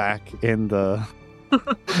from back in the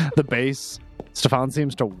the base. Stefan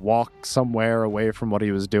seems to walk somewhere away from what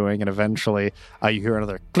he was doing, and eventually you hear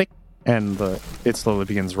another click, and it slowly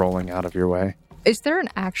begins rolling out of your way. Is there an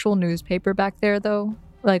actual newspaper back there, though?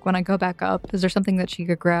 Like, when I go back up, is there something that she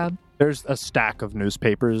could grab? There's a stack of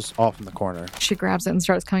newspapers off in the corner. She grabs it and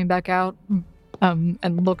starts coming back out,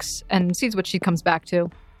 and looks and sees what she comes back to.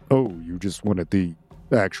 Oh, you just wanted the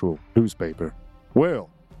actual newspaper. Well,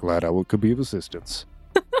 glad I could be of assistance.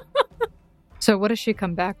 So what does she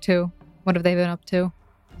come back to? What have they been up to?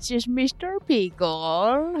 It's just Mr.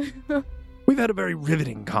 Pickle. We've had a very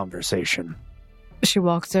riveting conversation. She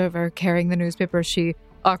walks over carrying the newspaper. She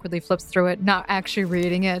awkwardly flips through it, not actually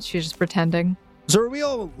reading it. She's just pretending. So are we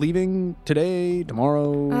all leaving today,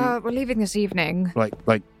 tomorrow? We're leaving this evening. Like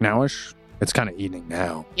nowish? It's kind of evening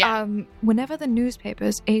now. Yeah. Whenever the newspaper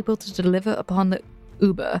is able to deliver upon the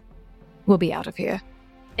Uber, we'll be out of here.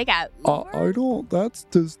 They got I don't.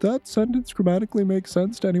 Does that sentence grammatically make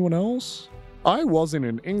sense to anyone else? I wasn't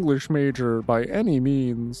an English major by any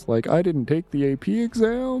means. Like, I didn't take the AP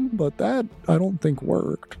exam, but that I don't think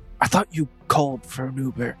worked. I thought you called for an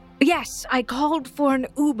Uber Yes, I called for an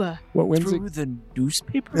Uber. What when's through it? the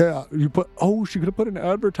newspaper. Yeah, she could have put an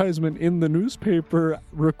advertisement in the newspaper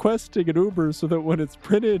requesting an Uber so that when it's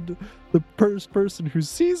printed, the first person who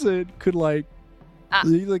sees it could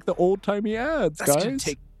see the old timey ads, That's guys. gonna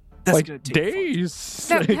take days,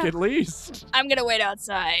 No, like, no. at least. I'm gonna wait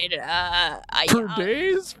outside. For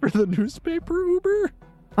days for the newspaper Uber?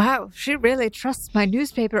 Wow, she really trusts my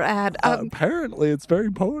newspaper ad. Apparently, it's very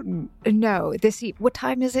potent. No, what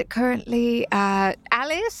time is it currently?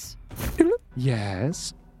 Alice?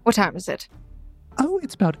 Yes. What time is it? Oh,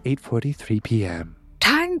 it's about 8:43 p.m.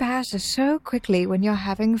 Time passes so quickly when you're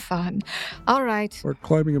having fun. All right. Or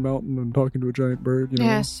climbing a mountain and talking to a giant bird, you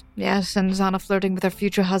know? Yes, and Zana flirting with her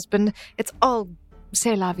future husband. It's all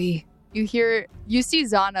c'est la vie. You see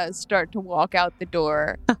Zana start to walk out the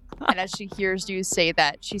door, and as she hears you say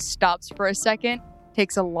that, she stops for a second,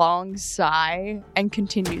 takes a long sigh, and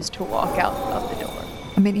continues to walk out of the door.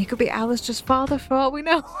 I mean, he could be Alice's father for all we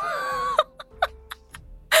know.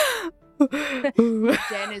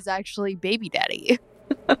 Dan is actually baby daddy.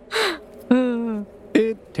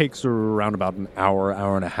 It takes around about an hour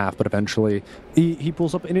and a half, but eventually he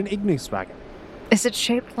pulls up in an Ignis wagon. Is it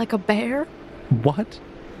shaped like a bear? What?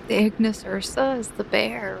 The Ignis Ursa is the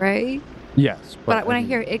bear, right? Yes. But when I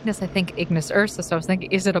hear Ignis, I think Ignis Ursa, so I was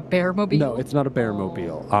thinking, is it a bear-mobile? No, it's not a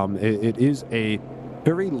bear-mobile. It is a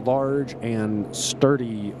very large and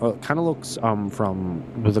sturdy, kind of looks from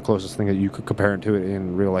the closest thing that you could compare it to it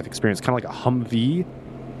in real-life experience, kind of like a Humvee.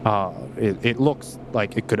 It looks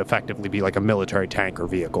like it could effectively be like a military tanker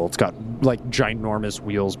vehicle. It's got like ginormous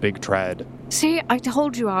wheels, big tread. See, I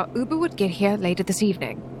told you our Uber would get here later this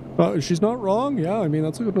evening. She's not wrong. Yeah, I mean,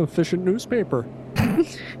 that's an efficient newspaper.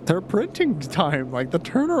 Their printing time, like the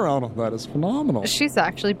turnaround on that is phenomenal. She's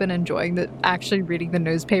actually been enjoying actually reading the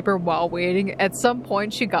newspaper while waiting. At some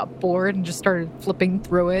point, she got bored and just started flipping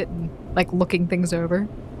through it and looking things over.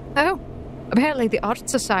 Oh, apparently the Art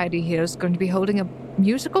Society here is going to be holding a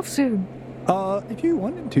musical soon. If you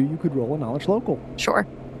wanted to, you could roll a knowledge local. Sure.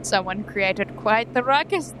 Someone created quite the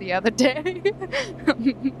ruckus the other day.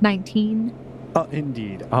 19.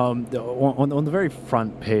 Indeed. On the very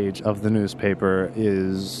front page of the newspaper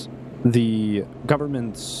is the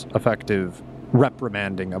government's effective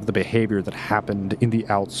reprimanding of the behavior that happened in the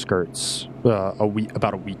outskirts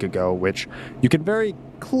about a week ago, which you can very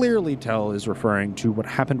clearly tell is referring to what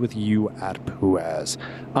happened with you at Puaz.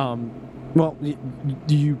 Well,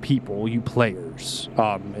 you people, you players.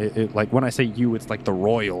 When I say you, it's like the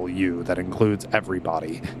royal you that includes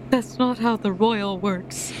everybody. That's not how the royal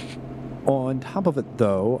works. On top of it,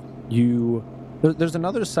 though, there's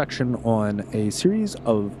another section on a series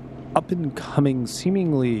of up-and-coming,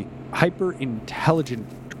 seemingly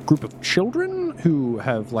hyper-intelligent group of children who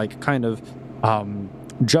have,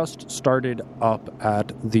 just started up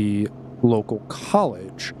at the local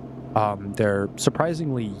college. They're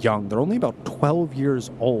surprisingly young. They're only about 12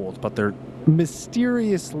 years old, but they're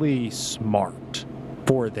mysteriously smart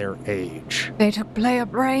for their age. They took player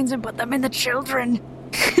brains and put them in the children.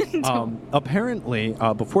 Apparently,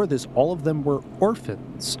 before this, all of them were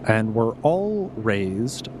orphans and were all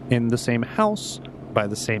raised in the same house by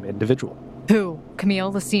the same individual. Who?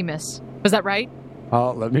 Camille Lasimus. Was that right?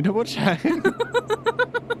 Let me double check.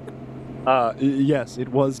 Yes, it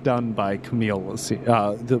was done by Camille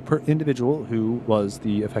Lasimus. The individual who was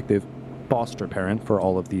the effective foster parent for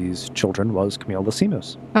all of these children was Camille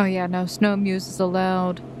Lasimus. Oh yeah, no, Snow Muse is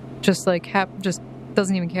allowed. Just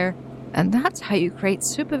doesn't even care. And that's how you create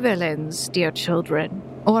supervillains, dear children.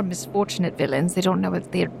 Or misfortunate villains. They don't know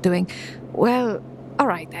what they're doing. Well, all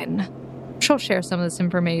right then. She'll share some of this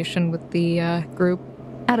information with the group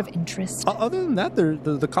out of interest. Other than that,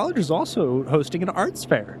 the college is also hosting an arts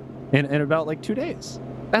fair in about 2 days.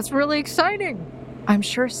 That's really exciting. I'm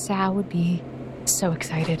sure Sal would be so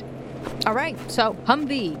excited. All right, so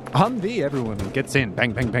Humvee, everyone gets in.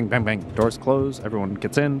 Bang, bang, bang, bang, bang. Doors close, everyone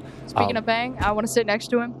gets in. Speaking of Bang, I want to sit next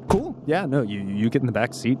to him. Cool. Yeah, no, you get in the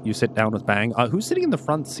back seat. You sit down with Bang. Who's sitting in the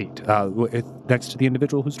front seat next to the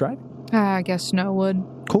individual who's driving? I guess Snow would.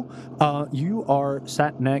 Cool. You are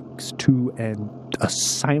sat next to a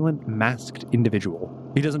silent, masked individual.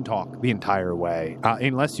 He doesn't talk the entire way,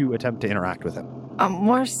 unless you attempt to interact with him.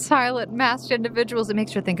 More silent, masked individuals. It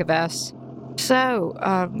makes her think of us. So,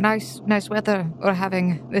 nice weather we're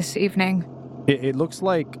having this evening. It looks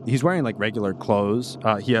like he's wearing like regular clothes.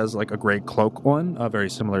 He has like a gray cloak on, very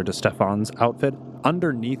similar to Stefan's outfit.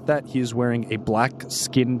 Underneath that, he's wearing a black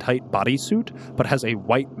skin-tight bodysuit, but has a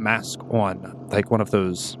white mask on, like one of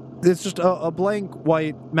those. It's just a blank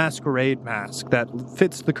white masquerade mask that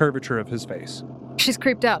fits the curvature of his face. She's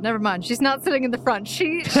creeped out. Never mind. She's not sitting in the front.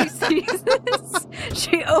 She sees this.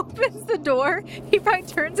 She opens the door. He probably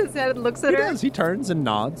turns his head and looks at her. He does. He turns and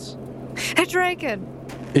nods. Hey, Draken.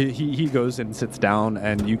 He goes and sits down,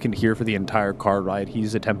 and you can hear for the entire car ride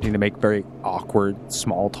he's attempting to make very awkward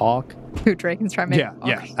small talk. Who, Draken's trying to make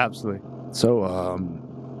awkward. Yeah, absolutely. So,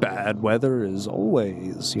 bad weather as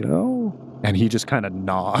always, you know? And he just kind of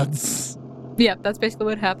nods. Yeah, that's basically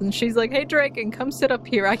what happens. She's like, hey, Draken, come sit up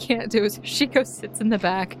here. I can't do it. So she goes sits in the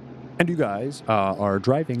back. And you guys are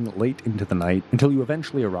driving late into the night until you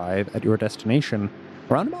eventually arrive at your destination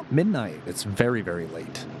around about midnight. It's very, very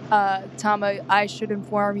late. Tama, I should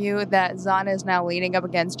inform you that Zana is now leaning up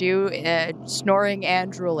against you, snoring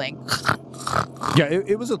and drooling. Yeah,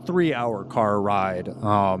 it was a 3-hour car ride.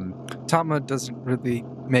 Tama doesn't really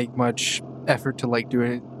make much effort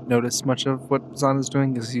to notice much of what Zana's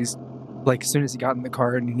doing, because he's like, as soon as he got in the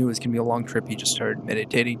car and he knew it was going to be a long trip, he just started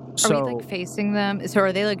meditating. Are we, like, facing them? So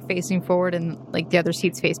are they, like, facing forward and, like, the other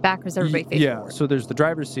seats face back, or is everybody facing forward? Yeah, so there's the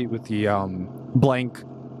driver's seat with the blank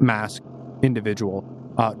mask individual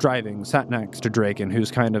driving, sat next to Draken,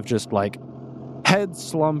 who's kind of just, like, head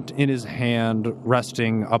slumped in his hand,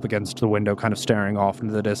 resting up against the window, kind of staring off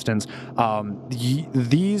into the distance.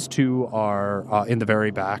 These two are in the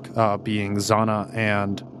very back, being Zana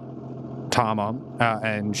and Tama,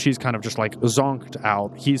 and she's kind of just like zonked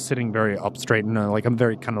out. He's sitting very up straight in like a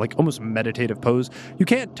very kind of like almost meditative pose. You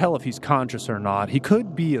can't tell if he's conscious or not. He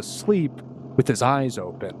could be asleep with his eyes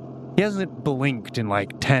open. He hasn't blinked in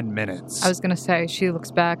like 10 minutes. I was going to say, she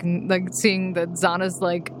looks back and like seeing that Zana's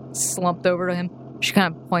like slumped over to him. She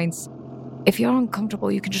kind of points. If you're uncomfortable,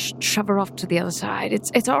 you can just shove her off to the other side.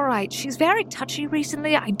 It's all right. She's very touchy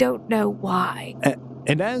recently. I don't know why.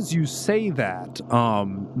 And as you say that,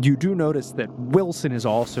 you do notice that Wilson is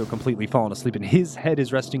also completely fallen asleep, and his head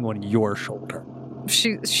is resting on your shoulder.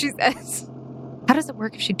 She's. How does it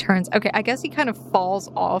work if she turns? Okay, I guess he kind of falls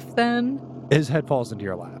off then. His head falls into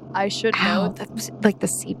your lap. I should note that was like the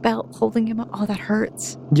seatbelt holding him up. Oh, that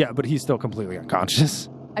hurts. Yeah, but he's still completely unconscious.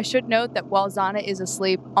 I should note that while Zana is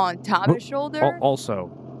asleep on Tama's shoulder. Also,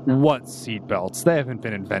 what seatbelts? They haven't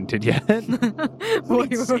been invented yet.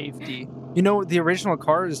 Safety. You know, the original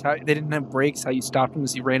cars, how they didn't have brakes. How you stopped them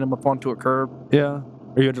is you ran them up onto a curb. Yeah.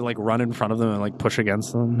 Or you had to like run in front of them and like push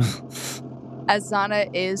against them. As Zana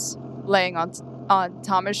is laying on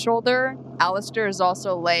Tama's shoulder, Alistair is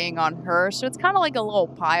also laying on her. So it's kind of like a little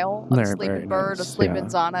pile of sleeping bird, a sleeping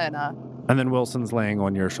Zana, and then Wilson's laying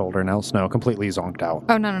on your shoulder now, Snow, completely zonked out.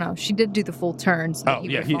 Oh, no. She did do the full turn. So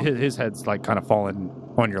his head's like kind of fallen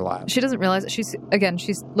on your lap. She doesn't realize that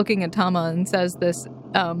she's looking at Tama and says this,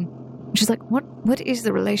 she's like, what is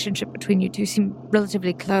the relationship between you two? Seem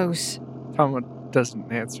relatively close. Tama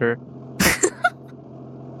doesn't answer.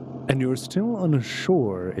 And you're still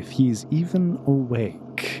unsure if he's even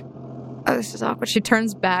awake. Oh, this is awkward. She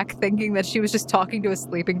turns back thinking that she was just talking to a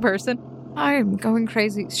sleeping person. I'm going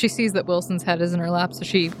crazy. She sees that Wilson's head is in her lap, so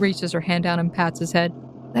she reaches her hand down and pats his head.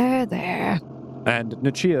 There. And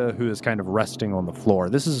Nichia, who is kind of resting on the floor.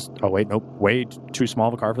 This is... Oh, wait, nope. Way too small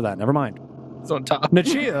of a car for that. Never mind. It's on top.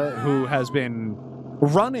 Nichia, who has been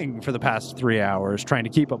running for the past 3 hours trying to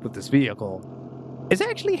keep up with this vehicle, is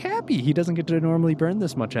actually happy he doesn't get to normally burn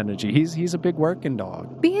this much energy. He's a big working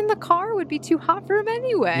dog. Being in the car would be too hot for him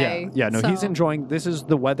anyway. He's enjoying... This is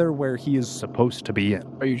the weather where he is supposed to be in.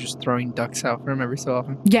 Are you just throwing ducks out for him every so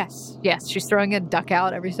often? Yes. She's throwing a duck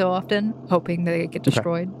out every so often, hoping they get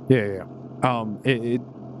destroyed. Okay. Yeah.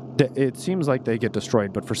 It seems like they get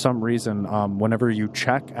destroyed, but for some reason, whenever you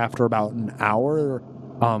check after about an hour,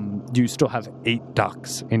 you still have 8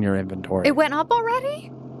 ducks in your inventory. It went up already?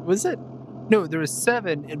 Was it? No, there was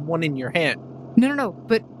 7 and 1 in your hand. No,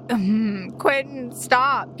 but Quentin,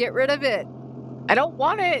 stop. Get rid of it. I don't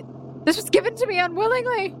want it. This was given to me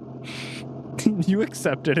unwillingly. You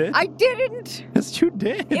accepted it. I didn't. Yes, you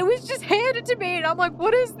did. It was just handed to me, and I'm like,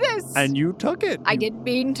 what is this? And you took it. I didn't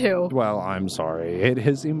mean to. Well, I'm sorry. It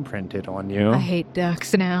has imprinted on you. I hate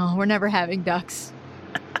ducks now. We're never having ducks.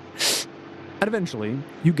 And eventually,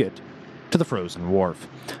 you get to the frozen wharf.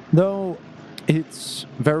 Though it's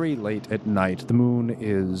very late at night, the moon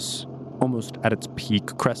is almost at its peak,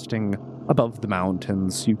 cresting above the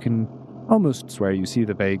mountains. You can almost swear you see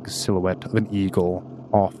the vague silhouette of an eagle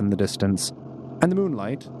off in the distance. And the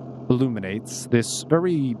moonlight illuminates this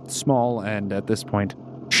very small and, at this point,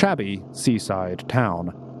 shabby seaside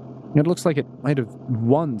town. It looks like it might have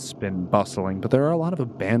once been bustling, but there are a lot of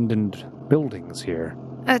abandoned buildings here.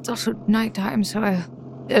 It's also nighttime, so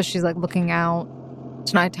she's like looking out.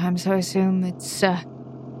 It's nighttime, so I assume it's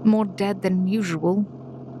more dead than usual.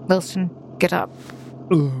 Wilson, get up.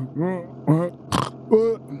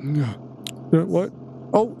 What?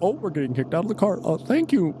 Oh, we're getting kicked out of the car.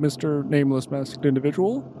 Thank you, Mr. Nameless Masked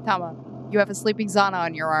Individual. Tama, you have a sleeping Zana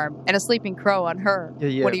on your arm and a sleeping crow on her.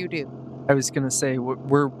 Yeah. What do you do? I was going to say,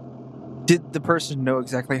 did the person know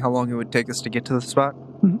exactly how long it would take us to get to the spot?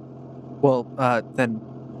 Mhm. Well, then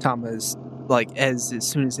Tama is, like, as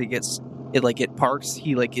soon as it parks,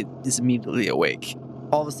 he, is immediately awake.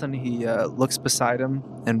 All of a sudden, he looks beside him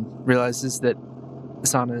and realizes that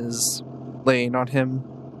Zana is laying on him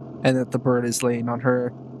and that the bird is laying on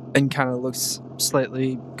her, and kind of looks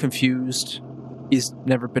slightly confused. He's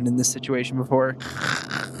never been in this situation before.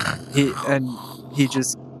 He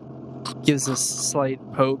just gives a slight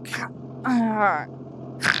poke.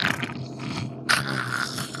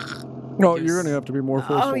 No, you're going to have to be more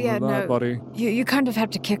forceful than that, buddy. You kind of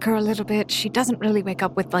have to kick her a little bit. She doesn't really wake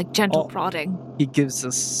up with, gentle prodding. He gives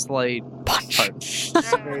a slight punch.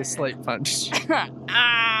 Just a very slight punch.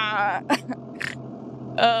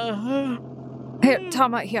 Here,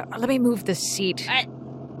 Tama, here, let me move this seat.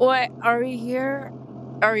 What? Are we here?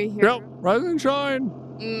 Are we here? Yep, rise and shine.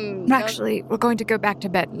 Actually, we're going to go back to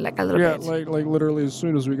bed in, a little bit. Yeah, like literally as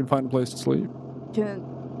soon as we can find a place to sleep. Can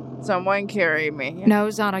someone carry me? No,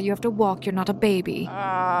 Zana, you have to walk. You're not a baby. So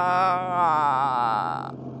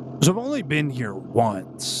I've only been here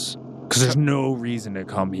once, because there's no reason to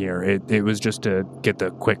come here. It was just to get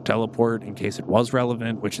the quick teleport in case it was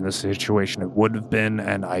relevant, which in this situation it would have been,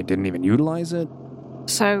 and I didn't even utilize it.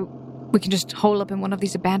 So we can just hole up in one of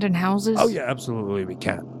these abandoned houses? Oh yeah, absolutely we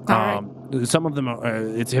can. All right. Some of them,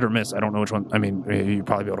 it's hit or miss. I don't know which one. I mean, you'd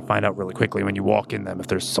probably be able to find out really quickly when you walk in them if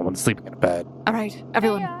there's someone sleeping in a bed. All right,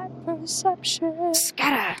 everyone. Perception.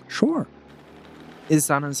 Scatter. Sure. Is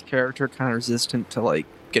Zana's character kind of resistant to,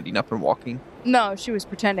 getting up and walking? No, she was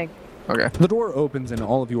pretending. Okay. The door opens and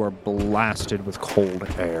all of you are blasted with cold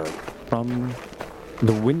air from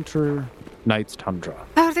the winter night's tundra.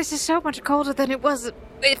 Oh, this is so much colder than it was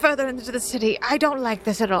further into the city. I don't like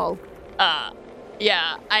this at all.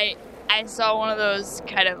 Yeah, I saw one of those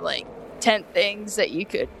kind of tent things that you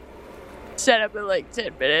could set up in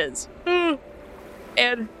 10 minutes.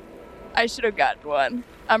 And I should have gotten one.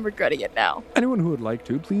 I'm regretting it now. Anyone who would like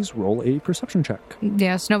to, please roll a perception check.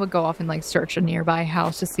 Yeah, Snow would go off and search a nearby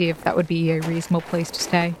house to see if that would be a reasonable place to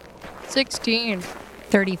stay. 16.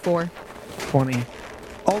 34. 20.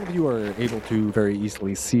 All of you are able to very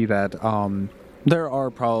easily see that there are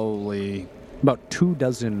probably about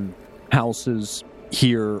 24 houses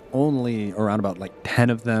here. Only around about 10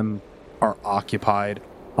 of them are occupied.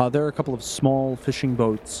 There are a couple of small fishing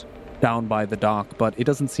boats down by the dock, but it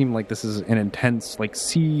doesn't seem like this is an intense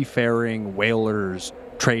seafaring whalers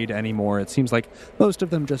trade anymore. It seems like most of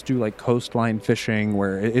them just do coastline fishing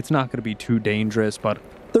where it's not going to be too dangerous, but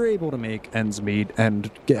they're able to make ends meet and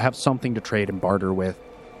have something to trade and barter with.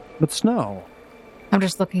 But Snow, I'm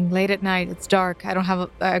just looking late at night. It's dark. I don't have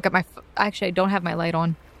I don't have my light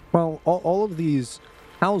on. well, all of these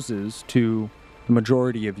houses, to the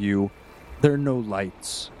majority of you, there are no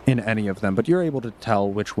lights in any of them, but you're able to tell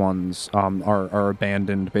which ones are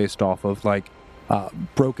abandoned based off of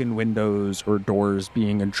broken windows or doors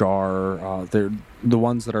being ajar. The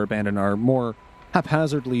ones that are abandoned are more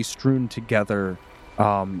haphazardly strewn together.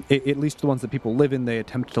 At least the ones that people live in, they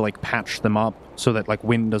attempt to patch them up so that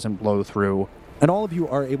wind doesn't blow through. And all of you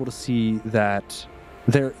are able to see that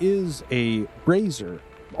there is a brazier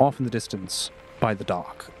off in the distance by the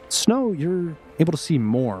dock. Snow, you're able to see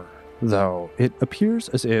more, though. It appears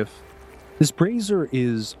as if this brazier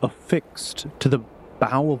is affixed to the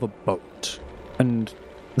bow of a boat, and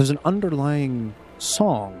there's an underlying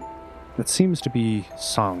song that seems to be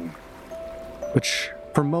sung, which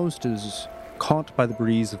for most is caught by the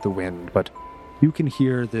breeze of the wind, but you can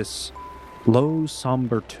hear this low,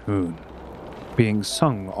 somber tune being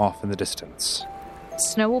sung off in the distance.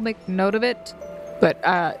 Snow will make note of it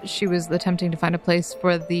But she was attempting to find a place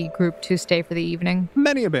for the group to stay for the evening.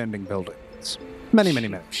 Many abandoned buildings.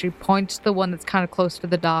 Many. She points to the one that's kind of close to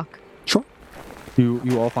the dock. Sure.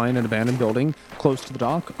 You all find an abandoned building close to the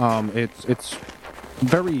dock.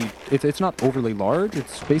 It's not overly large.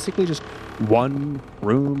 It's basically just one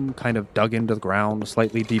room kind of dug into the ground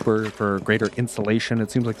slightly deeper for greater insulation.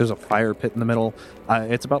 It seems like there's a fire pit in the middle.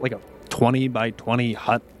 It's about like a 20 by 20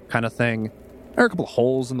 hut kind of thing. There are a couple of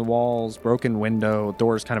holes in the walls, broken window,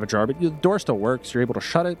 door's kind of ajar, but the door still works. You're able to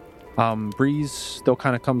shut it. Breeze still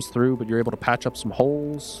kind of comes through, but you're able to patch up some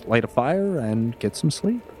holes, light a fire, and get some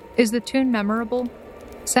sleep. Is the tune memorable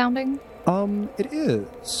sounding? It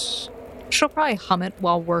is. She'll probably hum it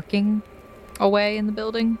while working away in the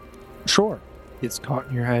building. Sure. It's caught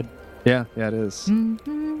in your head. Yeah, it is.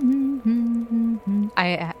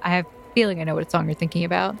 I have a feeling I know what song you're thinking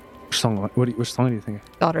about. Which song do you think?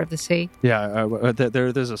 Daughter of the Sea. Yeah,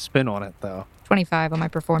 there's a spin on it, though. 25 on my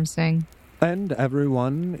perform sing. And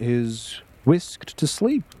everyone is whisked to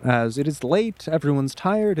sleep. As it is late, everyone's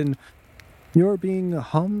tired, and you're being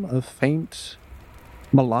hum a faint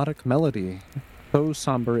melodic melody, though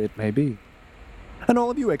somber it may be. And all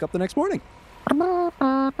of you wake up the next morning.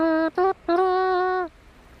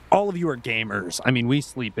 All of you are gamers. I mean, we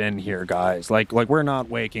sleep in here, guys. Like we're not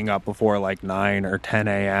waking up before like 9 or 10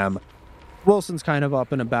 a.m. Wilson's kind of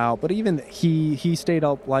up and about, but even he stayed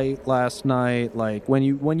up late last night. Like when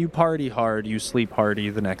you party hard, you sleep hardy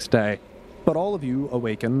the next day. But all of you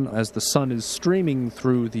awaken as the sun is streaming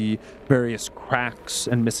through the various cracks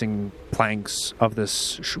and missing planks of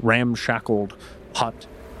this ramshackled hut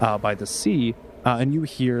by the sea. And you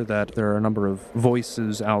hear that there are a number of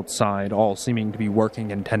voices outside, all seeming to be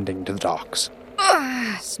working and tending to the docks.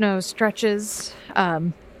 Snow stretches.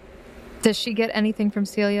 Does she get anything from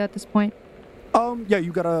Celia at this point? Yeah,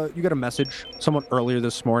 you got a message somewhat earlier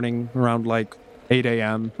this morning, around like 8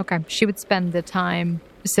 a.m. Okay. She would spend the time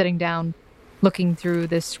sitting down, looking through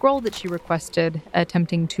this scroll that she requested,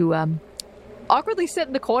 attempting to awkwardly sit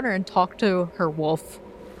in the corner and talk to her wolf.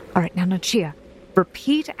 All right, now Chia,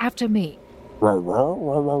 repeat after me.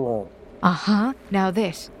 Uh-huh. Now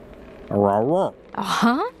this.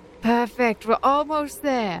 Uh-huh. Perfect. We're almost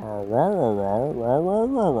there.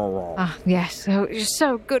 Ah, yes. Oh, you're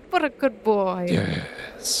so good. What a good boy.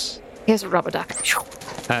 Yes. Here's a rubber duck.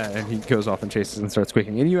 And he goes off and chases and starts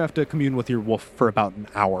squeaking. And you have to commune with your wolf for about an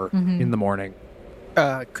hour in the morning.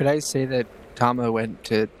 Could I say that Tama went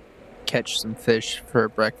to catch some fish for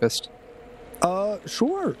breakfast?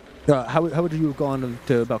 Sure. How would you have gone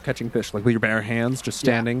to about catching fish? Like with your bare hands, just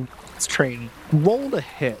standing? Yeah, it's training. Roll to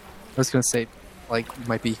hit. I was going to say, like, it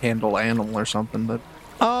might be handle animal or something, but...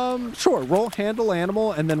 Sure. Roll handle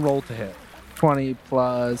animal and then roll to hit. 20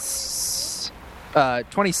 plus...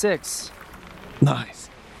 26. Nice.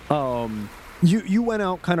 You went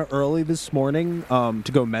out kind of early this morning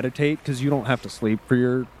to go meditate because you don't have to sleep for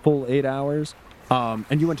your full 8 hours.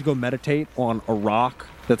 And you went to go meditate on a rock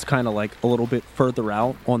that's kind of like a little bit further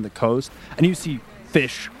out on the coast, and you see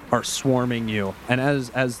fish are swarming you. And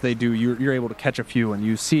as they do, you're able to catch a few, and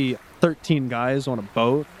you see 13 guys on a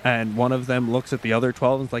boat, and one of them looks at the other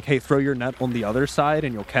 12 and is like, hey, throw your net on the other side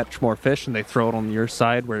and you'll catch more fish. And they throw it on your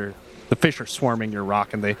side where the fish are swarming your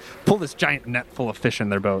rock, and they pull this giant net full of fish in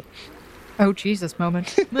their boat. Oh, Jesus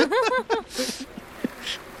moment.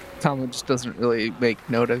 Tama just doesn't really make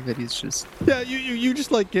note of it. He's just... Yeah, you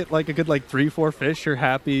just like get like a good like 3-4 fish. You're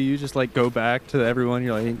happy. You just like go back to everyone.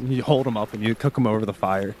 You're like, you hold them up and you cook them over the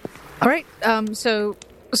fire. All right. So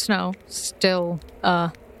Snow still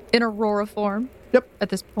in Aurora form. Yep. At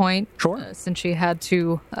this point. Sure. Since she had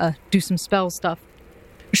to do some spell stuff.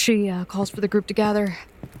 She calls for the group to gather.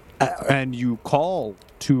 And you call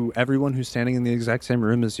to everyone who's standing in the exact same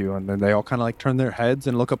room as you, and then they all kind of like turn their heads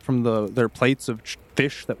and look up from their plates of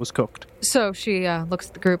fish that was cooked. So she looks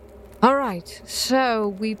at the group. All right, so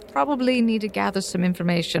we probably need to gather some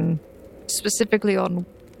information, specifically on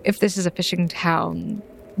if this is a fishing town,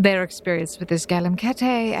 their experience with this Galimkete,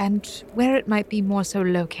 and where it might be more so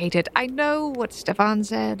located. I know what Stefan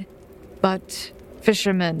said, but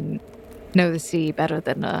fishermen know the sea better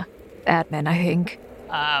than admin, I think.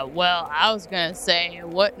 Well, I was going to say,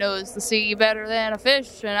 what knows the sea better than a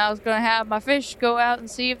fish? And I was going to have my fish go out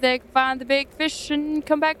and see if they can find the big fish and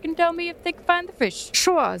come back and tell me if they can find the fish.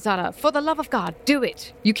 Sure, Zara. For the love of God, do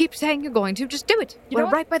it. You keep saying you're going to. Just do it. You know We're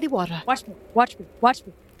what? right by the water. Watch me, watch me, watch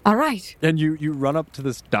me. All right. And you run up to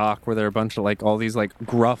this dock where there are a bunch of like all these like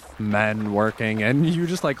gruff men working, and you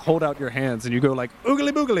just like hold out your hands and you go like oogly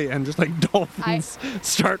boogly, and just like dolphins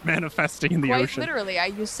start manifesting in the Quite ocean. literally, I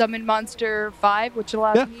use Summon Monster 5, which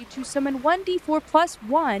allows me to summon 1d4 plus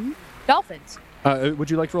 1 dolphins. Would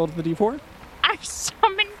you like to roll to the D4? I I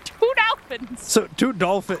summoned 2 dolphins. So 2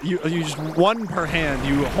 dolphins, you just one per hand.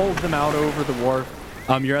 You hold them out over the wharf.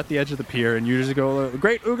 You're at the edge of the pier, and you just go,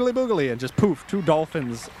 great oogly boogly, and just poof, 2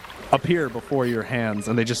 dolphins appear before your hands,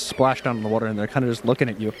 and they just splash down in the water, and they're kind of just looking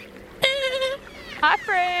at you. Hi,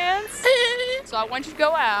 friends. So I want you to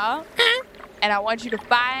go out, and I want you to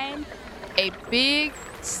find a big,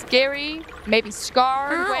 scary, maybe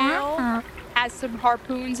scarred whale. Has some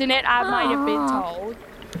harpoons in it, I might have been told.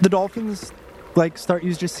 The dolphins,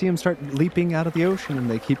 you just see them start leaping out of the ocean, and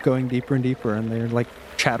they keep going deeper and deeper, and they're,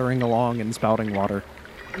 chattering along and spouting water.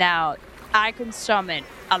 Now, I can summon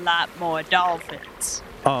a lot more dolphins.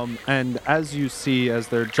 And as you see, as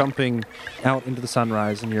they're jumping out into the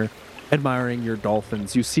sunrise, and you're admiring your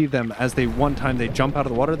dolphins, you see them as they jump out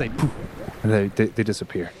of the water, they poof, and they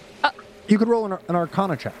disappear. You could roll an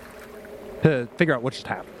Arcana check to figure out what just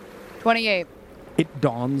happened. 28. It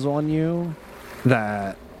dawns on you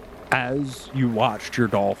that as you watched your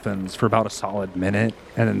dolphins for about a solid minute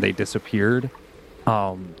and then they disappeared,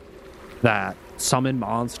 that summon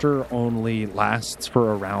monster only lasts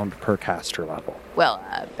for a round per caster level. Well,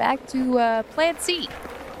 back to plan C.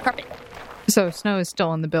 Carpet. So Snow is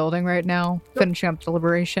still in the building right now, finishing up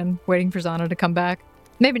deliberation, waiting for Zana to come back.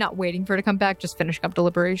 Maybe not waiting for her to come back, just finishing up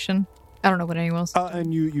deliberation. I don't know what anyone else.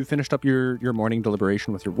 And you finished up your morning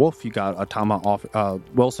deliberation with your wolf. You got a Tama off.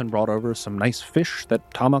 Wilson brought over some nice fish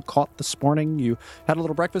that Tama caught this morning. You had a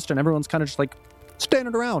little breakfast, and everyone's kind of just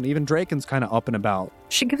standing around. Even Draken's kind of up and about.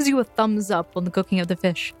 She gives you a thumbs up on the cooking of the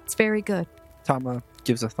fish. It's very good. Tama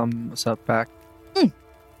gives a thumbs up back.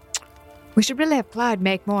 We should really have Clyde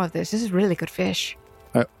make more of this. This is really good fish.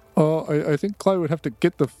 I think Clyde would have to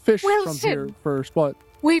get the fish Wilson! from here first. What?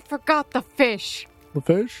 We forgot the fish. The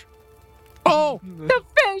fish? Oh! The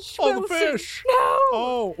fish, Oh, Wilson. the fish! No!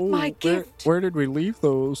 Oh, ooh, My gift. Where did we leave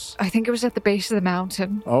those? I think it was at the base of the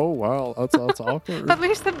mountain. Oh, wow. That's awkward. At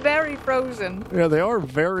least they're very frozen. Yeah, they are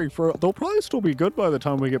very they'll probably still be good by the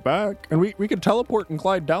time we get back. And we could teleport and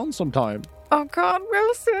Clyde down sometime. Oh, God,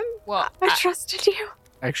 Wilson. Well, I trusted you.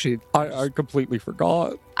 Actually, I completely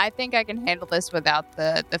forgot. I think I can handle this without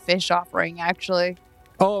the fish offering, actually.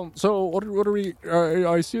 So what are we...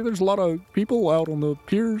 I see there's a lot of people out on the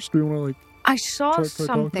piers. Do you want to, I saw Try talking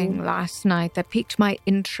something about it? last night that piqued my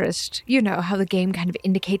interest. You know how the game kind of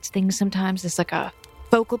indicates things sometimes. It's like a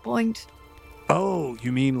focal point. Oh,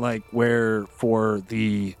 you mean where for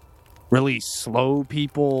the really slow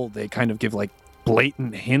people, they kind of give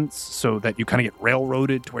blatant hints so that you kind of get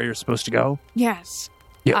railroaded to where you're supposed to go? Yes.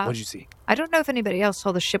 Yeah, what'd you see? I don't know if anybody else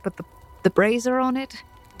saw the ship with the brazier on it.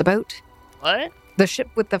 The boat. What? The ship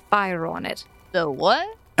with the fire on it. The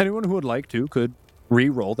what? Anyone who would like to could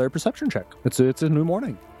re-roll their perception check. It's a new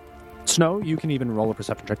morning. Snow, you can even roll a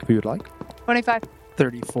perception check if you would like. 25.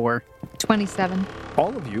 34. 27.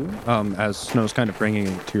 All of you, as Snow's kind of bringing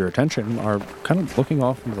it to your attention, are kind of looking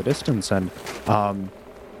off into the distance, and kind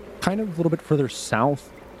of a little bit further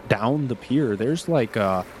south down the pier, there's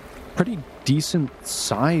a pretty decent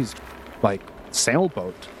sized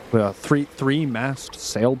sailboat, a three-mast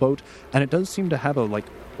sailboat, and it does seem to have a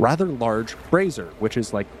rather large brazier, which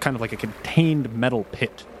is kind of like a contained metal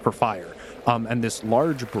pit for fire. And this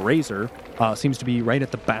large brazier seems to be right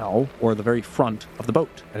at the bow or the very front of the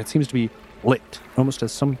boat, and it seems to be lit, almost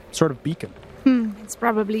as some sort of beacon. It's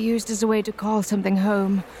probably used as a way to call something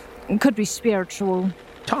home. It could be spiritual.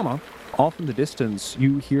 Tama, off in the distance,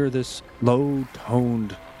 you hear this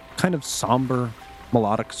low-toned, kind of somber,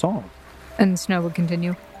 melodic song. And Snow would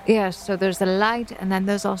continue. Yes, so there's the light, and then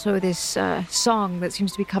there's also this song that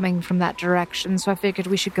seems to be coming from that direction, so I figured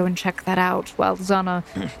we should go and check that out. Well, Zana,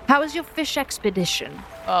 how was your fish expedition?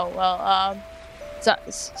 Oh, well,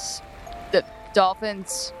 the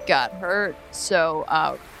dolphins got hurt, so,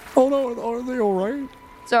 Oh no, are they all right?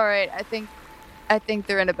 it's alright. I think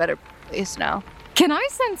they're in a better place now. Can I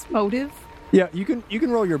sense motive? Yeah, you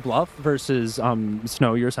can roll your bluff versus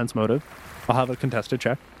Snow, your sense motive. I'll have a contested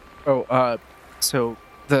check. Oh, so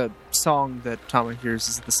the song that Tama hears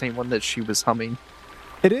is the same one that she was humming.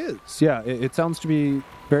 It is, yeah. It sounds to be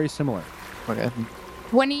very similar. Okay.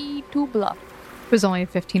 22 bluff. It was only a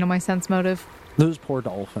 15 on my sense motive. Those poor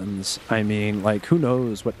dolphins. I mean, who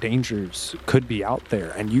knows what dangers could be out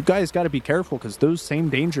there. And you guys got to be careful because those same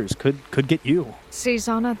dangers could get you. See,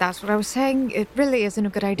 Zana, that's what I was saying. It really isn't a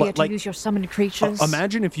good idea to use your summoned creatures.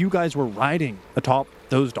 Imagine if you guys were riding atop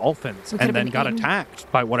those dolphins We and could've then been got eaten. attacked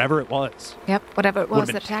by whatever it was. Yep, whatever it Would was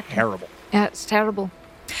have that been attacked me. terrible. Yeah, it's terrible.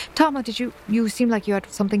 Tama, did you seem like you had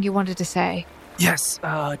something you wanted to say? Yes,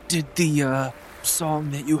 did the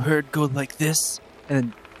song that you heard go like this?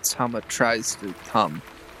 And Tama tries to hum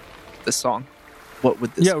the song. What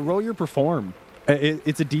would this Yeah, roll your perform.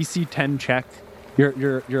 It's a DC 10 check.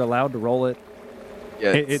 You're allowed to roll it.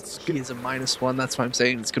 Yeah, He is a -1. That's why I'm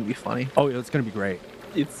saying it's gonna be funny. Oh, it's gonna be great.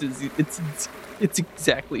 It's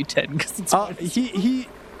exactly 10 because it's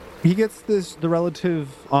He gets the relative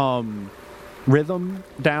rhythm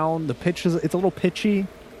down. The pitch it's a little pitchy.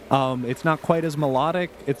 It's not quite as melodic.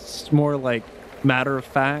 It's more like matter of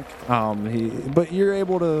fact. But you're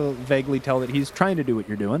able to vaguely tell that he's trying to do what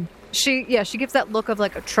you're doing. She gives that look of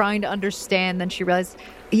like trying to understand. Then she realizes,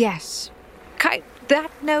 yes, that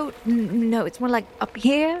note. No, it's more like up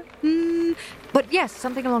here. But yes,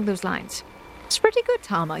 something along those lines. It's pretty good,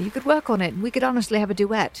 Tama. You could work on it, and we could honestly have a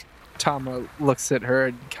duet. Tama looks at her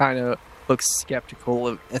and kind of looks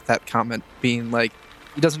skeptical at that comment, being like,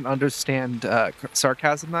 he doesn't understand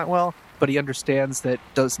sarcasm that well, but he understands that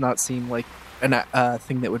does not seem like a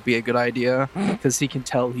thing that would be a good idea, because he can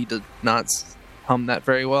tell he did not hum that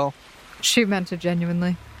very well. She meant it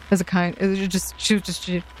genuinely, she was just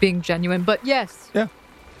being genuine. But yes, Yeah.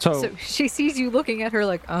 So she sees you looking at her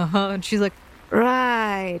like, and she's like,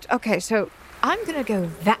 right, okay, so I'm gonna go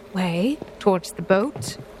that way towards the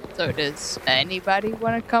boat. So does anybody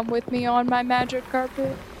want to come with me on my magic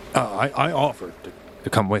carpet? I offered to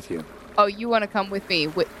come with you. Oh, you want to come with me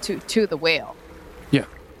to the whale? Yeah,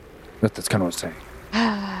 that's kind of what I'm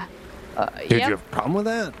saying. Did you have a problem with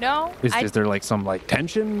that? No. Is there like some like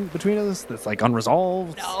tension between us that's like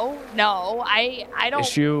unresolved? No, I don't.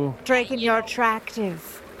 Issue? Draken, you're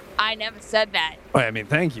attractive. I never said that. I mean,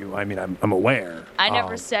 thank you. I mean, I'm aware. I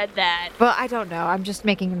never said that. Well, I don't know. I'm just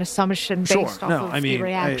making an assumption based off of the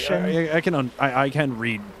reaction. I can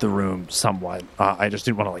read the room somewhat. I just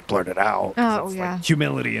didn't want to like blurt it out. Oh, it's, yeah. Like,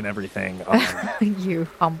 humility and everything. You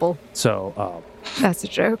humble. So, That's a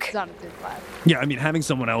joke. It's not a good laugh. yeah, I mean, having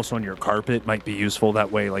someone else on your carpet might be useful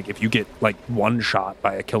that way. Like, if you get like one shot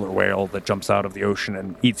by a killer whale that jumps out of the ocean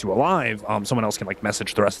and eats you alive, someone else can like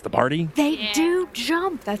message the rest of the party. They do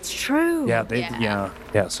jump. That's true.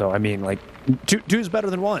 Yeah. So I mean, like, two's better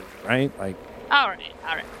than one, right? Like, All right.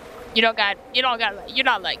 You're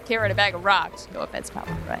not like carrying a bag of rocks. No offense,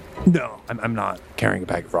 Papa, right? no, I'm not carrying a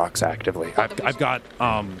bag of rocks actively. I've got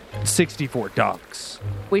 64 ducks.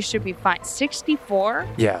 We should be fine. 64?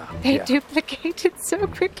 Yeah. They yeah. duplicated so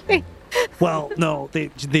quickly. Well, no, they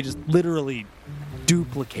just literally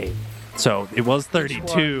duplicate. So it was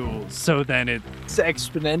 32. So then It's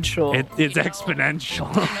exponential. it's You know-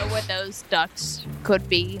 exponential. You know where those ducks could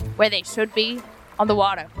be? Where they should be? On the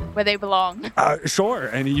water, where they belong. Sure.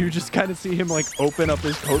 And you just kind of see him like open up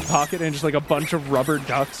his coat pocket and just like a bunch of rubber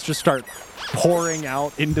ducks just start pouring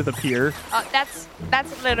out into the pier. That's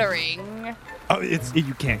littering. Oh,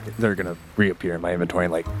 you can't. They're gonna reappear in my inventory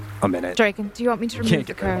in like a minute. Draken, do you want me to Can't remove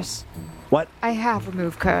the get rid of curse? What? I have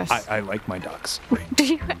removed curse. I like my ducks. Do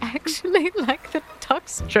you actually like the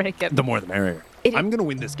ducks, Draken? The more the merrier. I'm gonna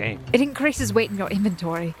win this game. It increases weight in your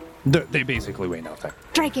inventory. They basically weigh nothing.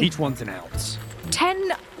 Draken, Each one's an ounce.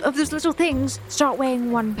 10 of those little things start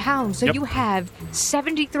weighing 1 pound. So Yep. you have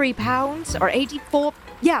 73 pounds or 84.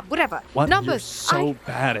 Yeah, whatever. What? Numbers. You're so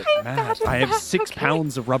bad at I'm math. bad at I have math, 6 okay.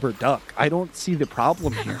 pounds of rubber duck. I don't see the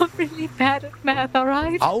problem here. I'm really bad at math, all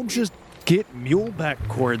right? I'll just get muleback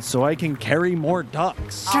cords so I can carry more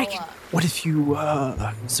ducks. Draken. What if you,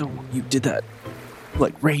 so you did that,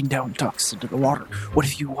 like, rain down ducks into the water. What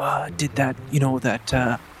if you, did that,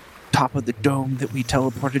 that, top of the dome that we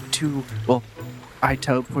teleported to? Well, I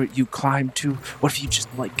teleport, you climb to. What if you just,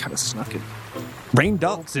 like, kind of snuck in? Rain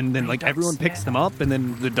ducks, and then, like, ducks, everyone picks them up, and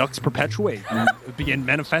then the ducks perpetuate and begin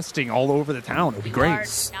manifesting all over the town. It'll be You great. are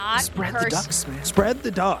not Spread the ducks, man. Spread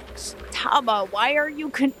the ducks. Tama, why are you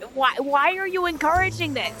why are you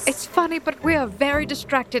encouraging this? It's funny, but we are very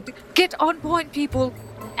distracted. Get on point, people.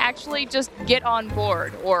 Actually just get on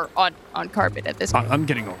board or on carpet at this point. I'm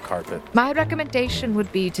getting on carpet. My recommendation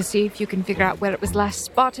would be to see if you can figure out where it was last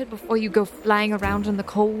spotted before you go flying around in the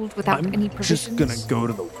cold without I'm any provisions. just gonna go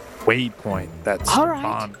to the waypoint that All right.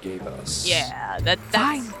 Mom gave us. Yeah, that's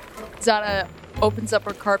Fine. Zana opens up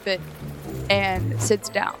her carpet and sits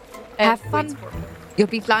down. And Have fun. waits for- You'll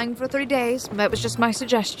be flying for 3 days. That was just my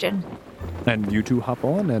suggestion. And you two hop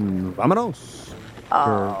on, and vamonos.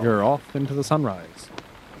 You're off into the sunrise.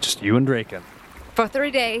 Just you and Draken. For 3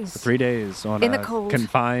 days. For 3 days on In a the cold.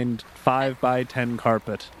 confined 5x10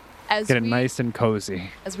 carpet. As Getting we, nice and cozy.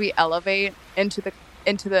 as we elevate into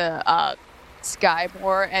the sky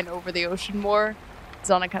more and over the ocean more,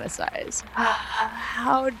 Zana kind of sighs.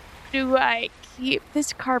 How do I keep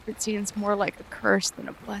this carpet? Seems more like a curse than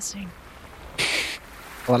a blessing.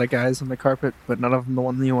 A lot of guys on the carpet, but none of them the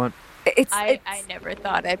one that you want. I never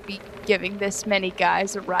thought I'd be giving this many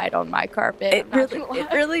guys a ride on my carpet.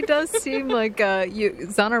 It really does seem like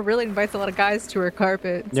Zana really invites a lot of guys to her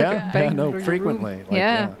carpet. It's like a bang under your frequently. room. Like,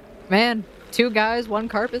 yeah, man. 2 guys, 1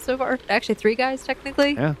 carpet so far. Actually, 3 guys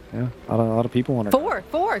technically. Yeah. A lot of people want to.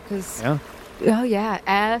 4, because Yeah. Oh yeah,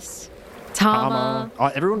 S, Tama.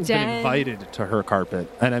 Everyone's been Den. invited to her carpet,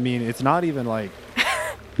 and I mean, it's not even like,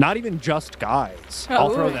 not even just guys. I'll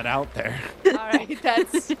throw that out there. All right,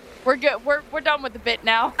 we're good. We're done with the bit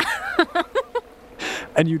now.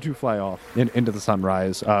 And you two fly off into the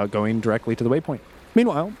sunrise, going directly to the waypoint.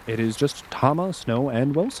 Meanwhile, it is just Tama, Snow,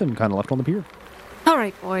 and Wilson kind of left on the pier. All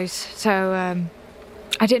right, boys. So,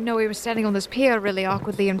 I didn't know we were standing on this pier really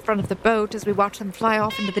awkwardly in front of the boat as we watched them fly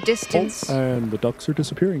off into the distance. And the ducks are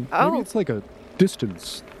disappearing. Oh. Maybe it's like a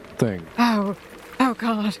distance thing. Oh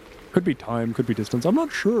God. Could be time, could be distance. I'm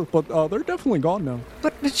not sure, but they're definitely gone now.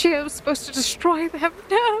 But Lucia was supposed to destroy them.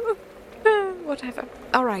 No. Whatever.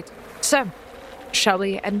 All right. So, shall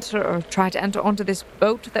we enter or try to enter onto this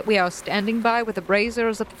boat that we are standing by with the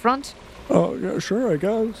braziers at the front? Oh, yeah, sure, I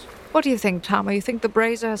guess. What do you think, Tama? You think the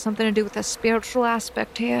brazier has something to do with the spiritual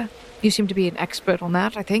aspect here? You seem to be an expert on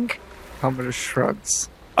that, I think. Tama just shrugs.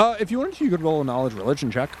 If you wanted to, you could roll a knowledge religion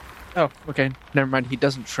check. Oh, okay. Never mind. He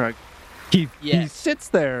doesn't shrug. He Yes. sits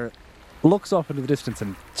there, looks off into the distance,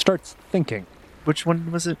 and starts thinking. Which one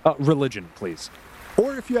was it? Religion, please.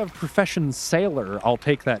 Or if you have profession sailor, I'll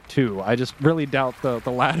take that too. I just really doubt the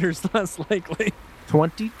latter's less likely.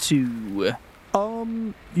 22.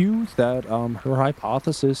 Use that her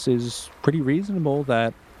hypothesis is pretty reasonable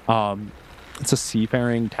that it's a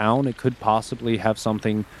seafaring town. It could possibly have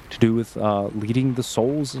something to do with leading the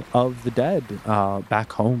souls of the dead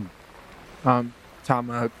back home.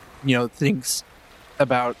 Tama, thinks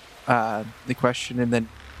about the question and then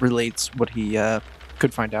relates what he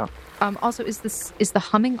could find out. Also, is the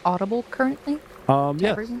humming audible currently? to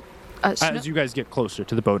Yes. everyone? As you guys get closer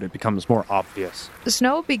to the boat, it becomes more obvious.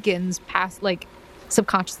 Snow begins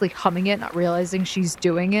subconsciously humming it, not realizing she's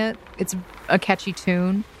doing it. It's a catchy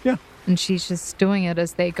tune. Yeah. And she's just doing it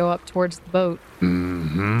as they go up towards the boat.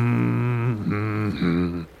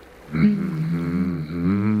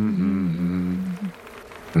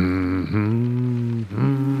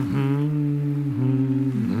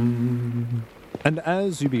 And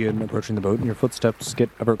as you begin approaching the boat and your footsteps get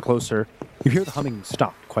ever closer, you hear the humming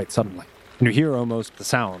stop quite suddenly. And you hear almost the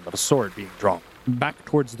sound of a sword being drawn. Back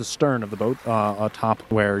towards the stern of the boat, atop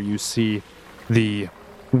where you see the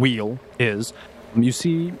wheel is, you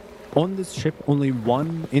see on this ship only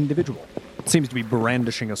one individual. It seems to be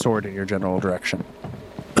brandishing a sword in your general direction.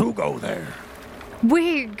 Who go there?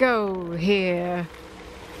 We go here.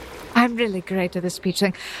 I'm really great at this speech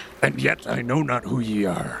thing. And yet I know not who ye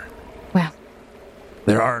are. Well,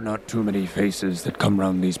 There are not too many faces that come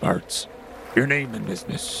round these parts. Your name and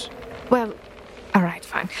business. well, all right,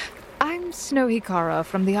 fine. I'm Snow Hikara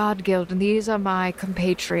from the Odd Guild, and these are my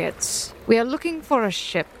compatriots. We are looking for a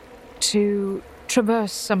ship to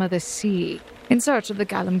traverse some of the sea in search of the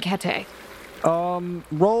Galam Kete.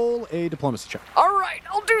 Roll a diplomacy check. All right,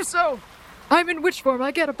 I'll do so. I'm in witch form.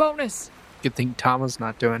 I get a bonus. Good thing Tama's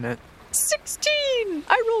not doing it. 16!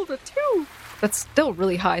 I rolled a 2. That's still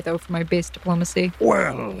really high, though, for my base diplomacy.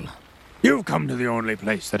 Well, you've come to the only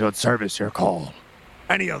place that would service your call.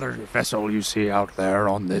 Any other vessel you see out there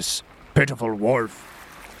on this pitiful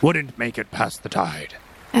wharf wouldn't make it past the tide.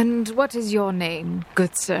 And what is your name,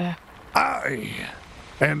 good sir? I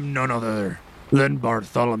am none other than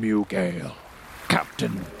Bartholomew Gale,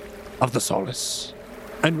 captain of the Solace.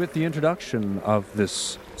 And with the introduction of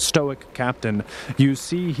this stoic captain, you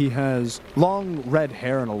see he has long red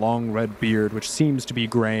hair and a long red beard, which seems to be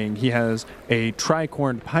graying. He has a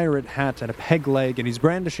tricorned pirate hat and a peg leg, and he's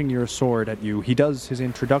brandishing your sword at you. He does his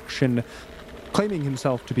introduction, claiming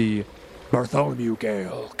himself to be Bartholomew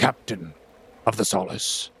Gale, captain of the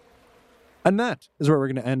Solace. And that is where we're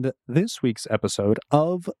going to end this week's episode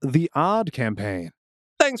of The Odd Campaign.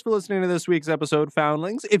 Thanks for listening to this week's episode,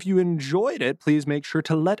 Foundlings. If you enjoyed it, please make sure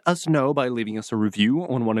to let us know by leaving us a review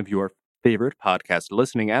on one of your favorite podcast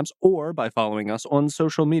listening apps or by following us on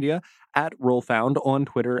social media at RollFound on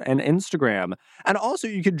Twitter and Instagram. And also,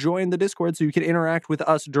 you could join the Discord so you can interact with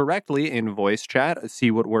us directly in voice chat,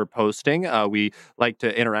 see what we're posting. We like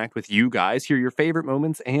to interact with you guys, hear your favorite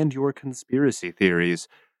moments and your conspiracy theories.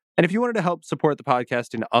 And if you wanted to help support the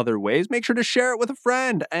podcast in other ways, make sure to share it with a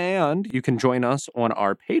friend. And you can join us on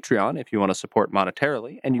our Patreon if you want to support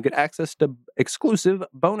monetarily. And you get access to exclusive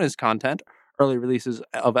bonus content, early releases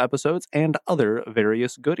of episodes, and other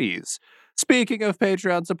various goodies. Speaking of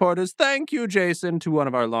Patreon supporters, thank you, Jason, to one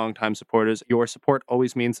of our longtime supporters. Your support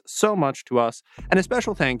always means so much to us. And a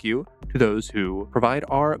special thank you to those who provide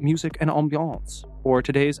our music and ambiance for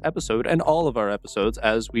today's episode and all of our episodes,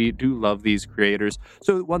 as we do love these creators.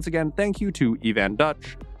 So once again, thank you to Evan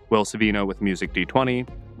Dutch, Will Savino with Music D20,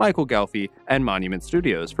 Michael Gelfi, and Monument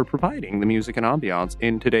Studios for providing the music and ambiance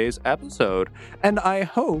in today's episode. And I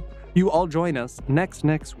hope you all join us next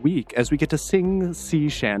week as we get to sing sea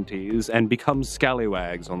shanties and become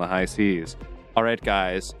scallywags on the high seas. All right,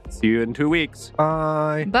 guys. See you in 2 weeks.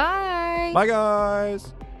 Bye. Bye. Bye,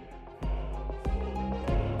 guys.